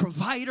 to a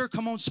provider,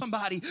 come on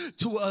somebody,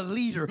 to a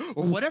leader,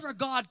 or whatever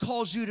God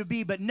calls you to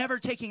be, but never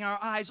taking our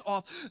eyes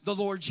off the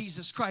Lord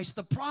Jesus Christ.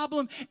 The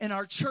problem in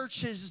our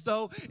churches,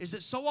 though, is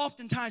that so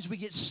oftentimes we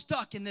get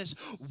stuck in this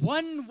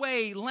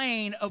one-way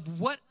lane of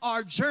what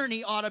our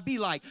journey ought to be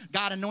like.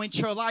 God anoints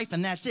your life,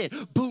 and that's it.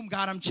 Boom,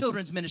 God, I'm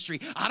children's ministry.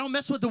 I don't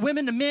mess with the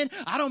women, the men.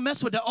 I don't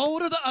mess with the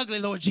old or the ugly,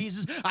 Lord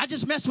Jesus. I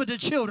just mess with the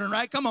children,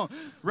 right? Come on,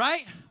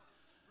 right?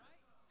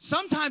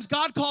 Sometimes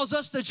God calls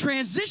us to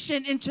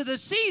transition into the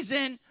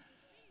season.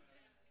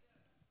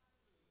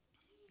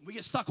 We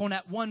get stuck on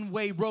that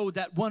one-way road,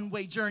 that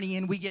one-way journey,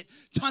 and we get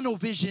tunnel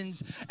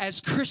visions as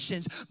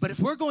Christians. But if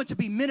we're going to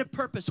be men of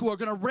purpose who are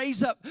going to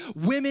raise up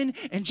women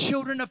and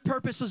children of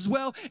purpose as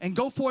well and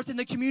go forth in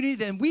the community,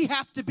 then we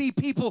have to be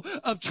people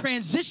of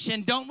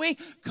transition, don't we?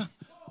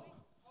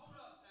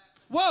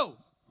 Whoa.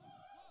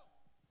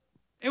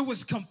 It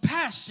was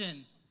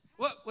compassion.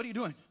 What are you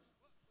doing?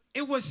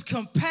 It was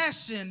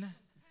compassion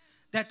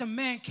that the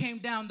man came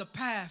down the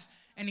path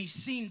and he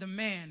seen the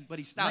man. But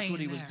he stopped what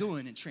he was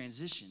doing and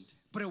transitioned.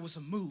 But it was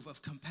a move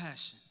of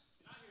compassion.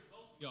 I hear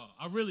both of y'all.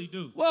 I really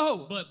do.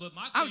 Whoa. But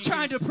my I'm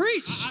trying to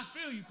preach. I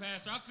feel you,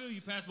 Pastor. I feel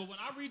you, Pastor. But when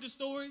I read the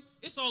story,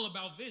 it's all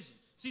about vision.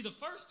 See, the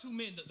first two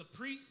men, the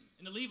priest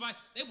and the Levite,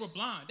 they were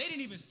blind. They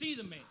didn't even see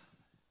the man.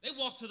 They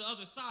walked to the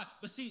other side.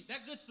 But see,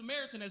 that good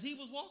Samaritan, as he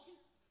was walking,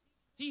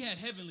 he had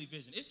heavenly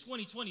vision. It's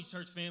 2020,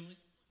 church family.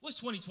 What's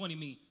 2020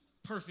 mean?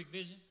 Perfect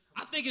vision.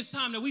 I think it's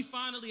time that we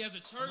finally, as a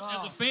church,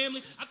 as a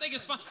family, I think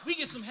it's fine. We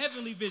get some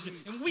heavenly vision.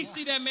 And when we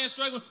see that man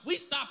struggling, we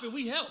stop and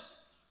we help.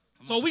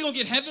 So are we going to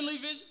get heavenly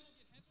vision?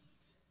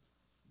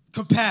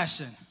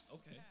 Compassion.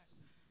 Okay.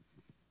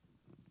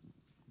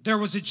 There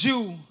was a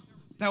Jew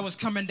that was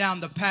coming down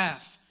the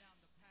path,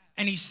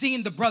 and he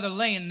seen the brother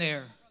laying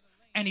there,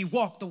 and he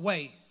walked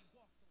away.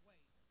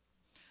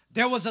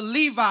 There was a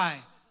Levi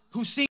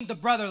who seen the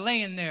brother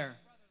laying there,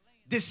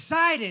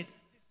 decided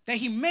that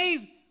he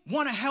may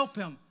want to help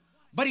him,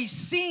 but he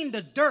seen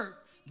the dirt,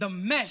 the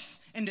mess,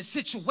 and the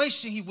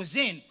situation he was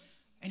in,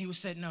 and he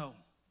said, no,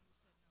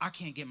 I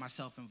can't get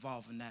myself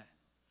involved in that.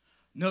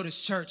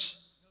 Notice, church,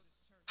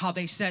 how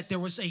they said there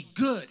was a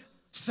good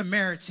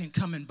Samaritan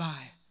coming by.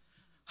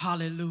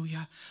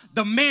 Hallelujah.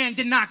 The man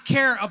did not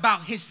care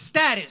about his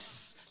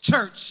status,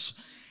 church.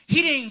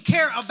 He didn't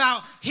care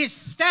about his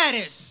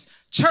status,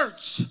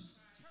 church.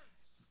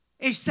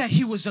 It said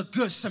he was a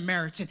good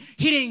Samaritan.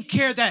 He didn't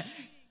care that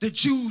the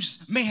Jews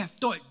may have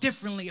thought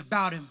differently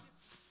about him.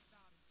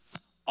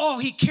 All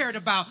he cared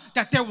about,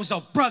 that there was a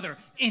brother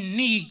in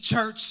need,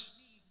 church.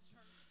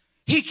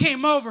 He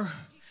came over,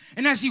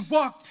 and as he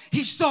walked,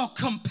 he saw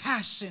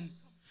compassion.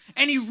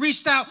 And he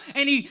reached out,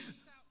 and he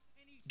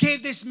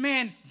gave this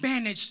man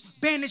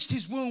bandaged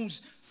his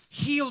wounds,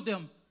 healed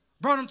him,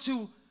 brought him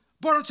to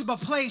a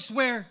place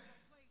where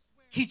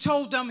he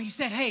told them, he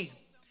said, hey,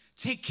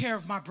 take care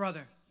of my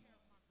brother.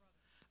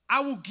 I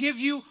will give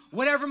you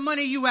whatever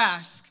money you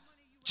ask.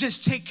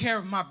 Just take care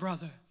of my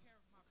brother.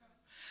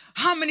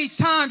 How many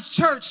times,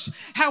 church,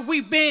 have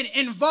we been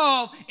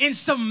involved in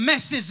some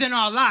messes in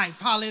our life?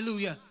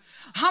 Hallelujah.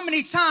 How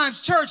many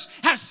times, church,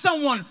 has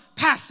someone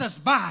passed us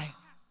by?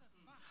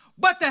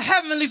 But the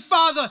Heavenly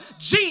Father,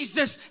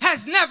 Jesus,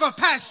 has never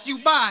passed you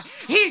by.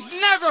 He's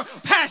never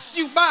passed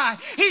you by.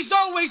 He's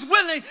always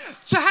willing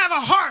to have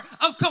a heart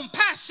of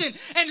compassion,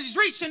 and he's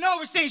reaching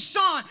over saying,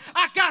 Sean,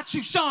 I got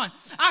you, Sean.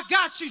 I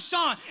got you,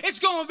 Sean. It's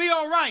going to be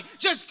all right.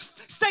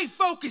 Just stay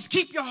focused.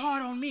 Keep your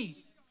heart on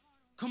me.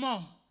 Come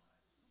on.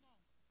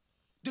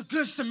 The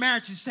Good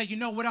Samaritan said, you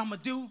know what I'm going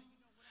to do?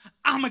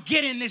 I'm going to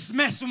get in this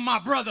mess with my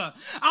brother.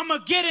 I'm going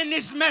to get in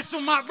this mess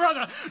with my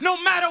brother.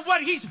 No matter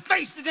what he's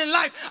facing in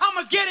life, I'm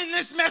going to get in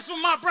this mess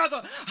with my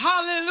brother.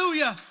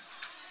 Hallelujah.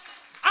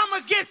 I'm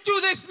going to get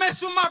through this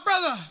mess with my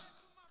brother.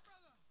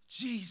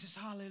 Jesus,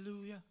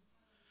 hallelujah.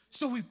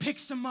 So he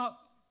picks him up,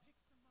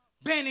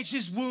 bandages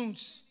his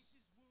wounds,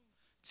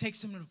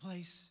 takes him to the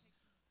place.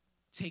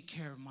 Take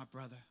care of my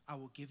brother. I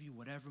will give you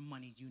whatever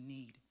money you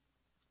need.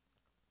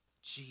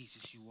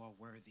 Jesus, you are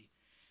worthy.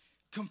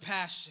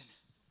 Compassion.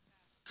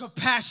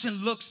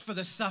 Compassion looks for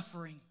the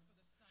suffering.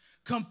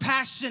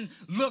 Compassion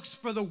looks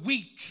for the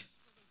weak.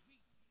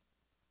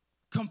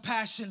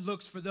 Compassion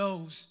looks for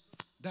those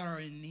that are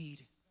in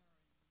need.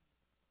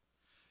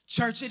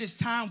 Church, it is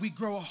time we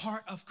grow a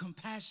heart of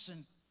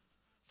compassion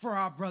for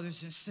our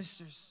brothers and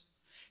sisters.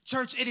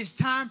 Church, it is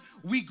time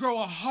we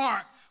grow a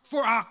heart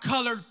for our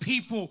colored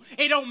people.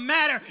 It don't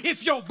matter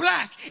if you're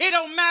black. It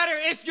don't matter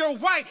if you're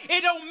white.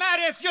 It don't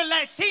matter if you're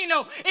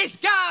Latino. It's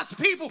God's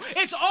people.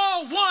 It's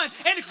all one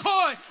in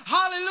accord.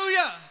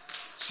 Hallelujah.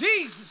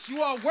 Jesus,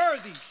 you are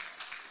worthy.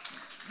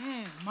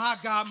 My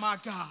God, my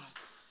God.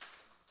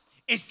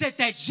 It said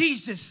that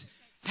Jesus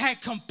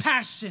had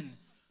compassion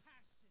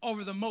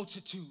over the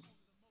multitude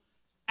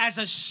as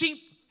a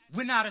sheep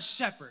without a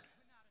shepherd.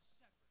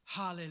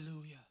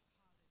 Hallelujah.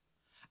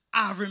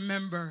 I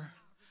remember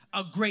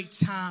a great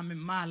time in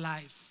my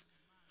life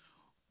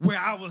where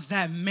I was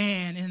that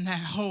man in that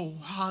hole.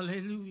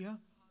 Hallelujah.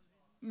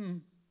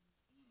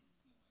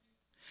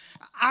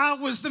 I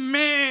was the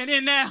man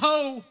in that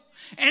hole,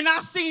 and I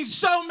seen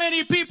so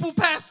many people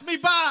pass me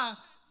by.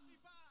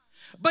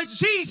 But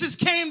Jesus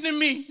came to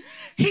me.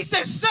 He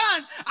said,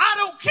 son, I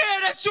don't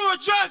care that you're a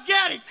drug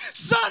addict.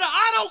 Son,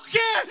 I don't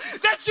care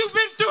that you've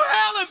been through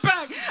hell and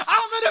back.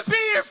 I'm going to be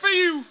here for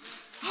you.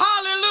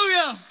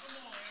 Hallelujah.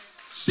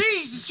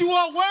 Jesus, you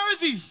are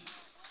worthy.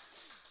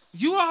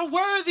 You are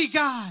worthy,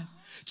 God.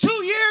 2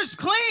 years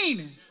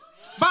clean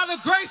by the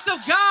grace of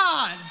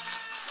God.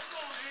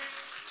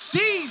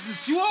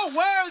 Jesus, you are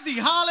worthy.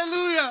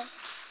 Hallelujah.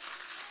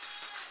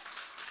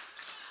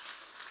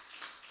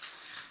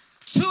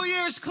 2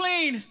 years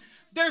clean.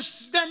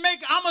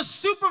 I'm a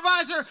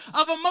supervisor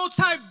of a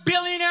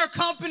multi-billionaire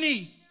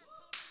company.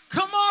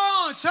 Come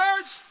on,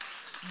 church.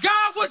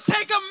 God will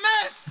take a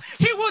mess.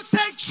 He will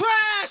take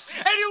trash,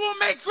 and he will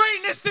make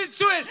greatness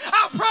into it.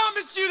 I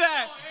promise you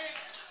that.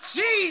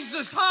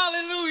 Jesus,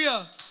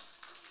 hallelujah.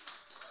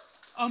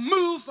 A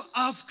move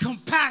of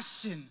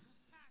compassion.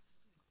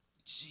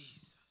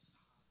 Jesus.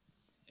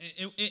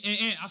 And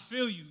I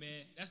feel you,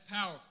 man. That's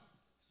powerful.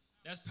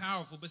 That's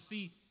powerful. But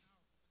see,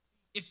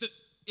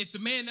 if the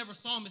man never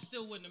saw him, it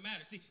still wouldn't have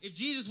mattered. See, if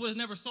Jesus would have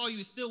never saw you,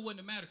 it still wouldn't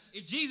have mattered.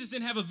 If Jesus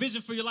didn't have a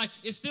vision for your life,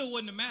 it still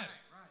wouldn't have mattered.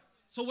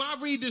 So when I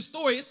read this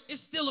story, it's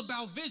still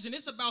about vision.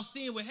 It's about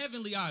seeing with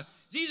heavenly eyes.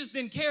 Jesus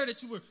didn't care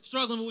that you were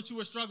struggling with what you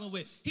were struggling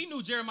with. He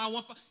knew Jeremiah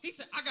 1:5. He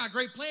said, I got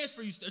great plans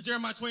for you,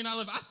 Jeremiah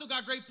 29:11. I still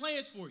got great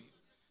plans for you.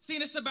 See,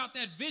 and it's about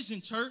that vision,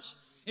 church.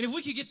 And if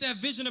we could get that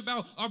vision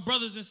about our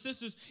brothers and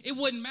sisters, it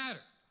wouldn't matter.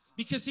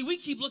 Because, see, we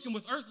keep looking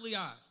with earthly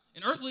eyes.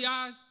 And earthly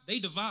eyes, they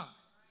divide.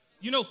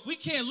 You know, we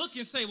can't look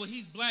and say, well,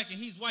 he's black and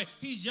he's white,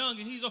 he's young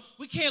and he's old.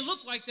 We can't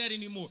look like that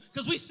anymore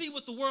because we see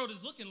what the world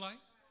is looking like.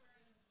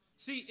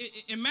 See,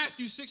 in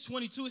Matthew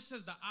 6:22, it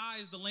says the eye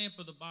is the lamp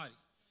of the body.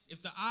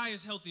 If the eye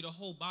is healthy, the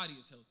whole body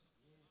is healthy.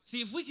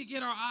 See, if we could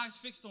get our eyes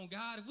fixed on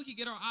God, if we could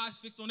get our eyes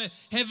fixed on that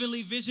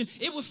heavenly vision,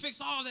 it would fix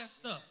all that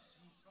stuff.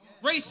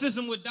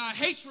 Racism would die,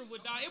 hatred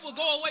would die. It would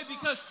go away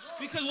because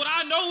what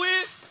I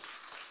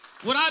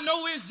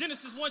know is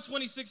Genesis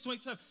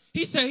 1:26-27.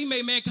 He said he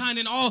made mankind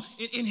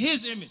in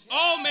his image.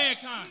 All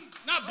mankind.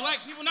 Not black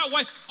people, not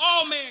white,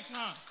 all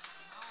mankind.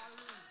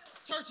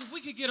 Church, if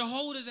we could get a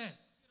hold of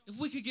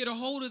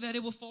that,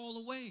 it will fall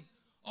away.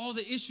 All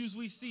the issues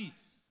we see.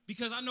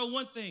 Because I know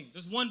one thing,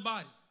 there's one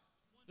body.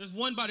 There's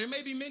one body. There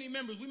may be many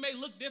members. We may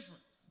look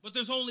different, but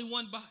there's only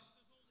one body.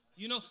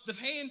 You know, the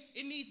hand,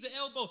 it needs the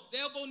elbow. The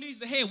elbow needs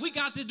the hand. We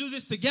got to do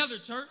this together,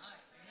 church.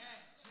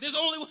 There's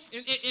only one.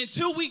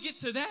 Until we get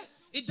to that,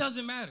 it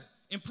doesn't matter.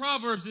 In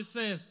Proverbs, it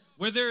says,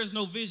 where there is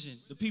no vision,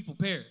 the people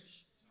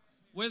perish.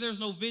 Where there's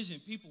no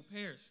vision, people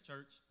perish,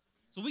 church.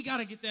 So we got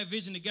to get that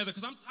vision together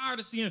because I'm tired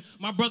of seeing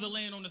my brother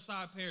laying on the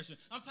side perishing.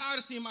 I'm tired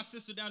of seeing my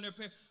sister down there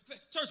perishing.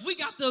 Church, we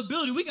got the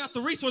ability. We got the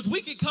resource.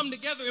 We can come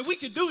together and we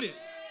can do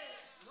this.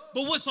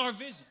 But what's our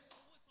vision?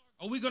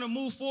 Are we going to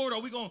move forward or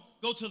are we going to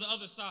go to the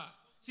other side?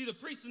 See, the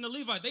priests and the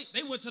Levite,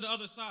 they went to the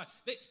other side.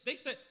 They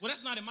said, well,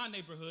 that's not in my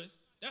neighborhood.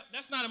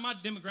 That's not in my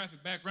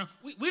demographic background.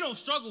 We don't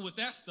struggle with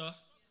that stuff.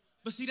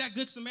 But see, that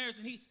good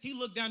Samaritan, he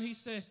looked down and he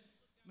said,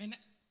 man,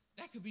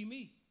 that could be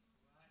me.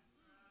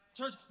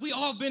 Church, we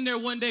all been there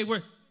one day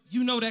where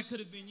you know that could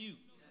have been you.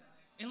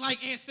 And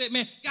like Ant said,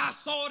 man, God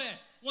saw that.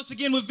 Once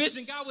again, with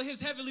vision, God with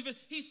his heavenly vision,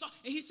 he saw,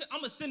 and he said,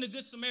 I'm going to send a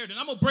good Samaritan.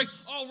 I'm going to break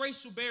all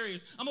racial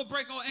barriers. I'm going to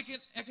break all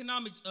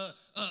economic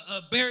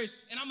barriers,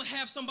 and I'm going to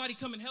have somebody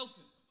come and help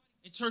him.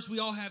 In church, we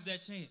all have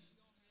that chance.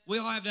 We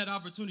all have that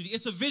opportunity.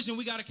 It's a vision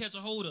we got to catch a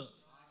hold of.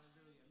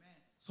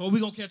 So what are we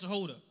going to catch a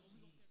hold of?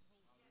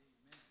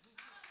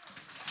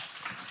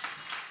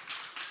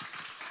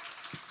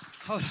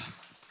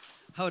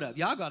 Hold up.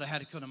 Y'all gotta have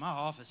to come to my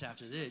office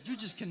after this. You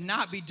just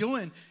cannot be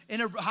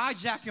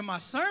hijacking my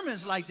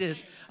sermons like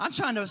this. I'm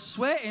trying to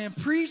sweat and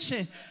preach,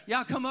 and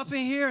y'all come up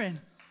in here and.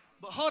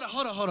 But hold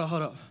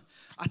up.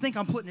 I think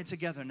I'm putting it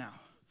together now.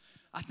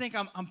 I think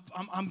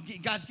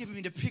God's giving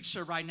me the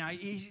picture right now.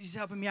 He's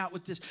helping me out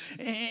with this.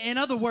 In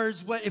other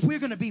words, if we're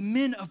going to be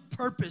men of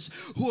purpose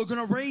who are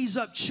going to raise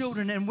up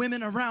children and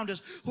women around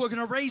us, who are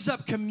going to raise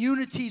up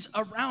communities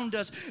around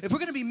us, if we're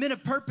going to be men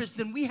of purpose,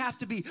 then we have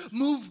to be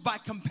moved by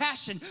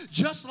compassion,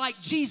 just like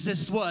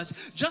Jesus was.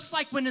 Just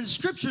like when in the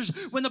scriptures,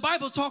 when the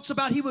Bible talks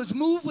about he was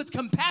moved with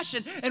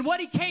compassion, and what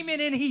he came in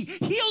and he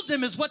healed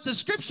them is what the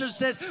scripture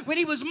says. When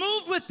he was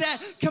moved with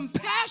that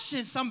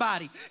compassion,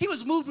 he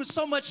was moved with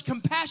so much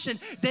compassion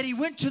that he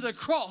went to the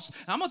cross.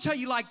 And I'm going to tell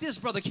you like this,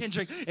 Brother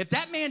Kendrick. If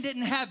that man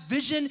didn't have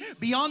vision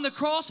beyond the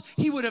cross,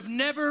 he would have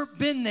never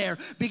been there.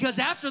 Because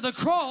after the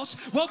cross,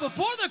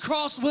 before the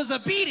cross was a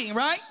beating,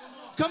 right?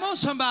 Come on,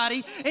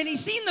 somebody. And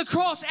he's seen the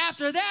cross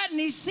after that, and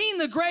he's seen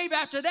the grave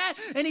after that,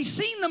 and he's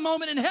seen the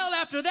moment in hell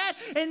after that,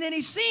 and then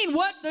he's seen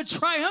what? The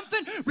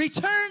triumphant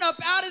return up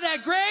out of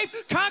that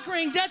grave,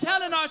 conquering death,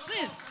 hell, and our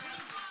sins.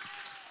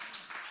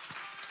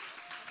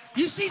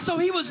 You see, so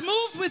he was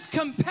moved with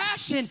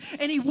compassion,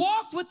 and he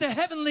walked with the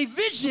heavenly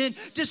vision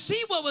to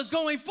see what was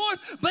going forth.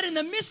 But in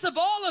the midst of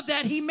all of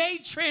that, he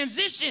made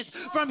transitions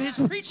from his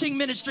preaching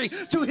ministry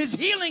to his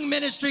healing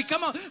ministry.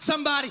 Come on,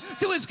 somebody.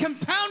 To his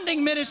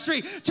compounding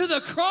ministry, to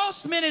the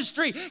cross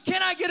ministry.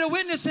 Can I get a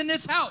witness in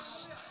this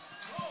house?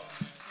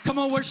 Come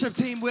on, worship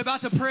team. We're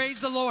about to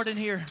praise the Lord in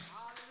here.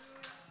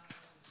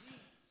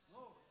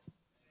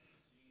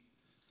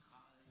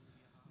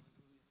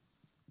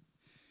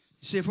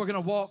 You see, if we're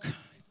going to walk...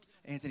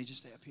 Anthony, just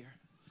stay up here.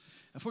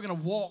 If we're going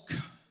to walk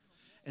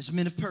as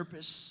men of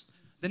purpose,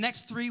 over the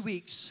next 3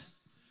 weeks,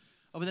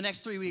 we're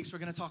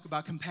going to talk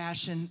about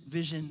compassion,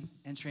 vision,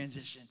 and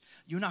transition.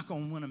 You're not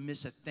going to want to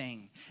miss a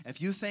thing.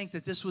 If you think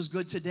that this was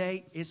good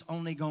today, it's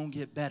only going to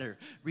get better.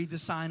 Read the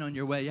sign on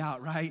your way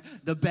out, right?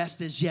 The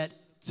best is yet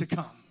to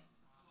come.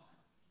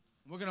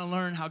 We're going to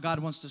learn how God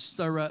wants to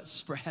stir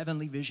us for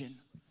heavenly vision.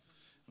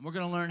 And we're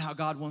going to learn how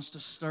God wants to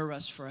stir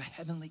us for a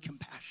heavenly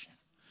compassion.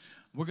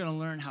 We're going to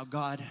learn how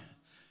God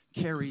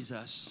carries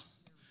us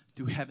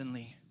through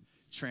heavenly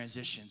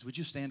transitions. Would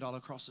you stand all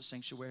across the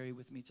sanctuary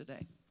with me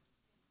today?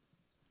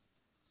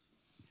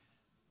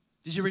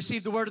 Did you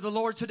receive the word of the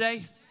Lord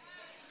today?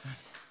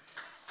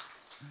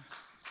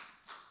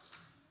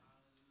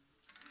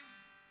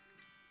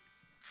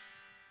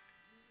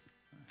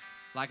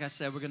 Like I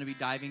said, we're going to be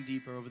diving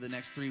deeper over the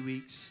next 3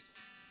 weeks.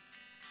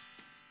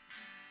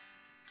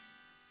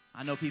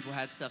 I know people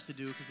had stuff to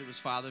do because it was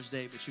Father's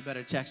Day, but you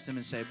better text them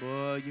and say,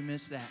 boy, you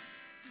missed that.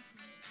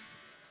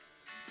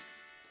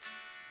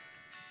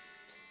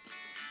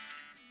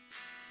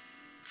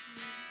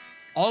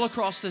 All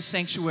across this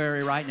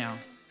sanctuary right now,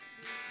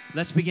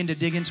 let's begin to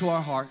dig into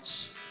our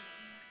hearts.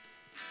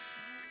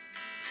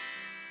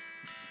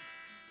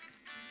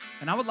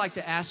 And I would like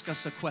to ask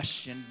us a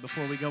question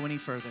before we go any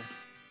further.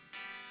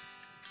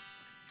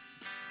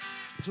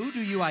 Who do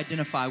you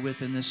identify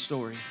with in this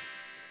story?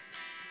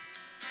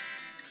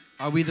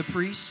 Are we the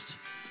priest?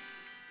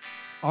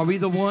 Are we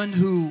the one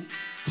who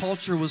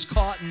culture was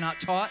caught and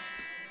not taught?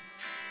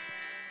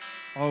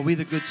 Or are we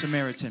the Good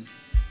Samaritan?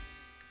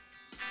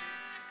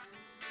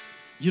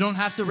 You don't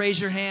have to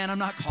raise your hand. I'm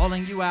not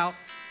calling you out.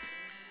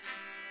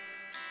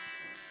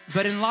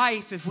 But in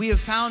life, if we have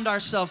found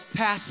ourselves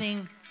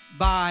passing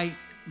by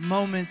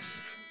moments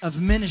of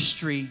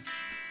ministry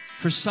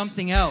for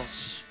something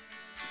else,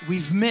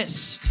 we've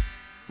missed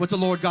what the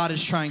Lord God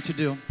is trying to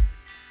do.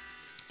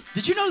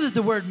 Did you know that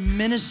the word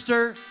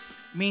minister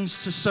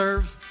means to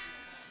serve?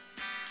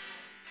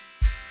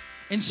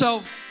 And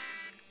so,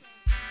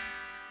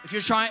 if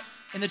you're trying...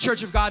 In the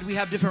Church of God, we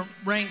have different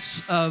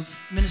ranks of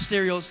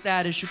ministerial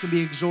status. You can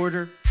be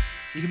exhorter,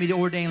 you can be the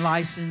ordained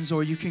license,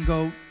 or you can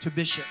go to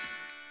bishop.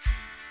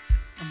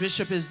 A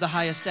bishop is the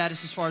highest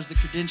status as far as the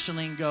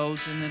credentialing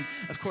goes. And then,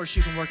 of course,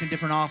 you can work in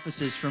different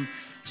offices, from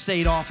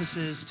state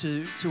offices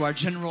to our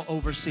general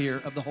overseer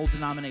of the whole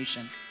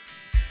denomination.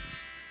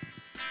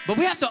 But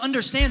we have to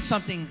understand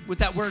something with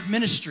that word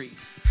ministry.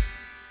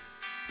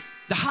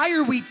 The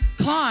higher we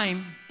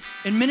climb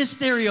in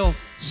ministerial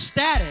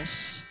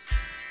status,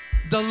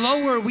 the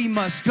lower we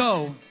must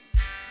go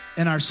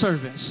in our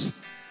service.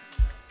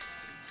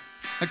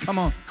 Come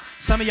on.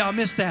 Some of y'all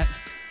missed that.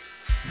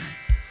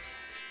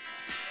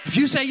 If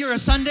you say you're a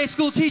Sunday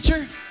school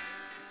teacher,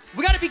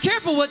 we got to be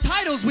careful what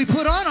titles we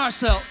put on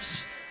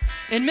ourselves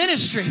in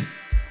ministry.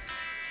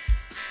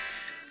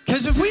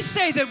 Because if we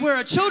say that we're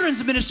a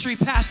children's ministry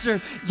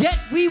pastor, yet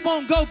we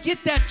won't go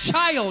get that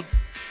child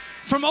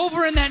from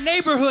over in that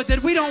neighborhood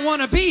that we don't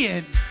want to be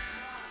in,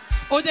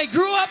 or they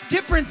grew up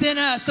different than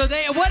us, or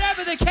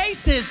whatever the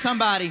case is,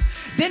 somebody,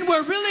 then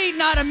we're really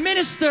not a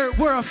minister,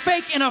 we're a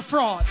fake and a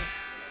fraud.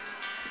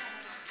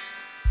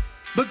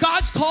 But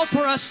God's called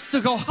for us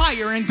to go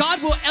higher, and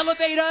God will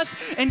elevate us,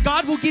 and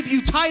God will give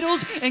you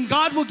titles, and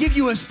God will give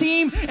you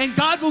esteem, and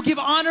God will give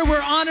honor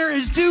where honor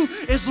is due,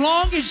 as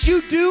long as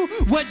you do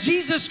what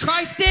Jesus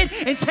Christ did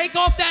and take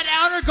off that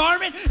outer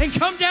garment and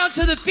come down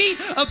to the feet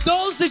of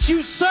those that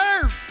you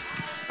serve.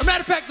 As a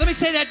matter of fact, let me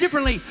say that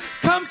differently.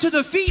 Come to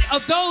the feet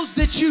of those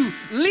that you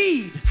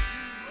lead.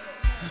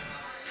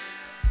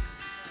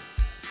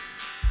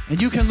 And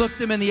you can look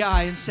them in the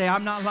eye and say,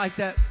 I'm not like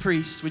that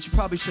priest, which you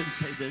probably shouldn't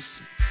say this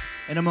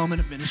in a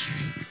moment of ministry.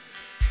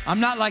 I'm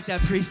not like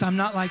that priest. I'm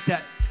not like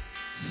that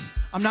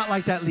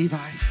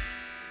Levi.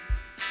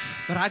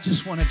 But I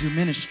just want to do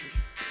ministry.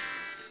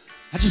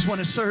 I just want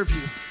to serve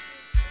you.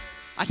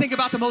 I think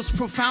about the most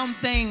profound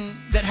thing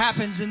that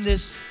happens in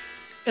this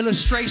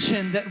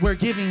illustration that we're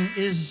giving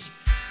is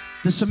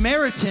the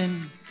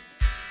Samaritan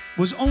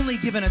was only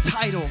given a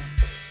title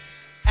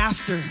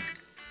after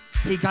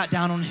he got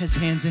down on his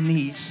hands and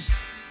knees.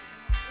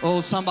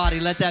 Oh, somebody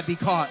let that be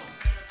caught.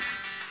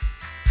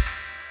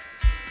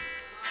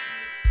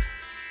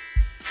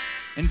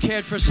 And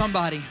cared for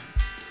somebody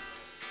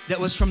that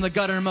was from the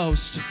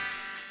guttermost.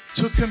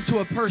 Took him to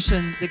a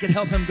person that could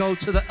help him go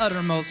to the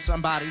uttermost,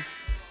 somebody.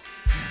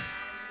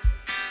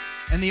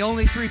 And the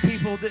only three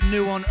people that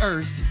knew on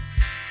earth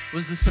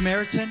was the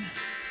Samaritan,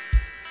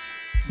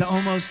 the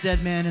almost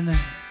dead man, and the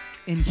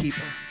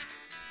innkeeper.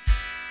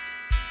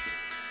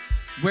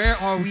 Where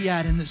are we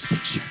at in this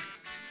picture?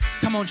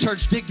 Come on,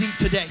 church, dig deep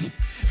today.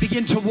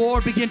 Begin to war,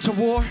 begin to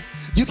war.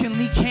 You can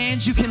link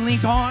hands, you can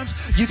link arms.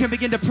 You can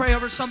begin to pray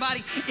over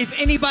somebody. If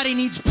anybody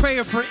needs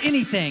prayer for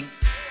anything,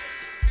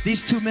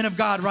 these two men of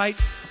God right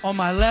on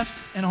my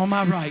left and on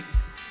my right,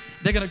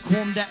 they're gonna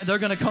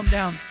come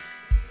down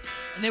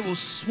and they will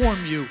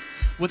swarm you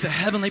with the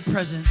heavenly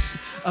presence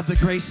of the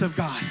grace of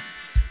God.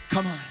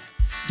 Come on.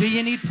 Do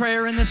you need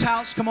prayer in this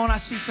house? Come on, I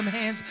see some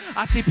hands.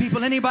 I see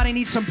people. Anybody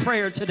need some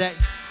prayer today?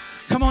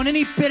 Come on, and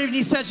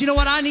he says, you know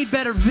what? I need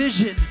better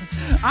vision.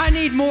 I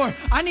need more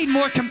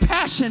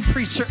compassion,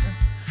 preacher.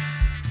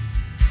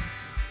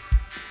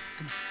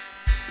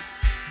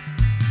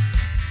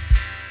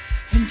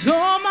 And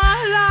all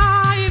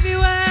my life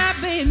you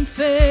have been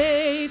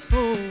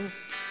faithful.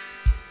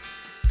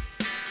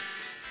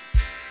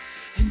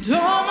 And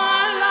all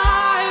my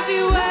life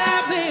you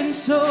have been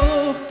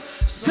so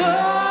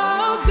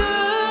good.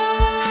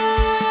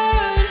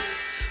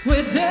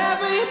 With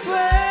every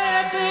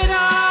breath that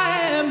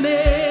I am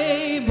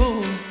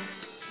able,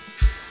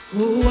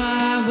 oh,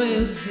 I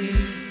will sing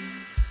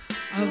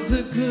of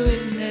the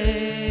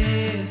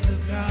goodness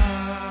of God.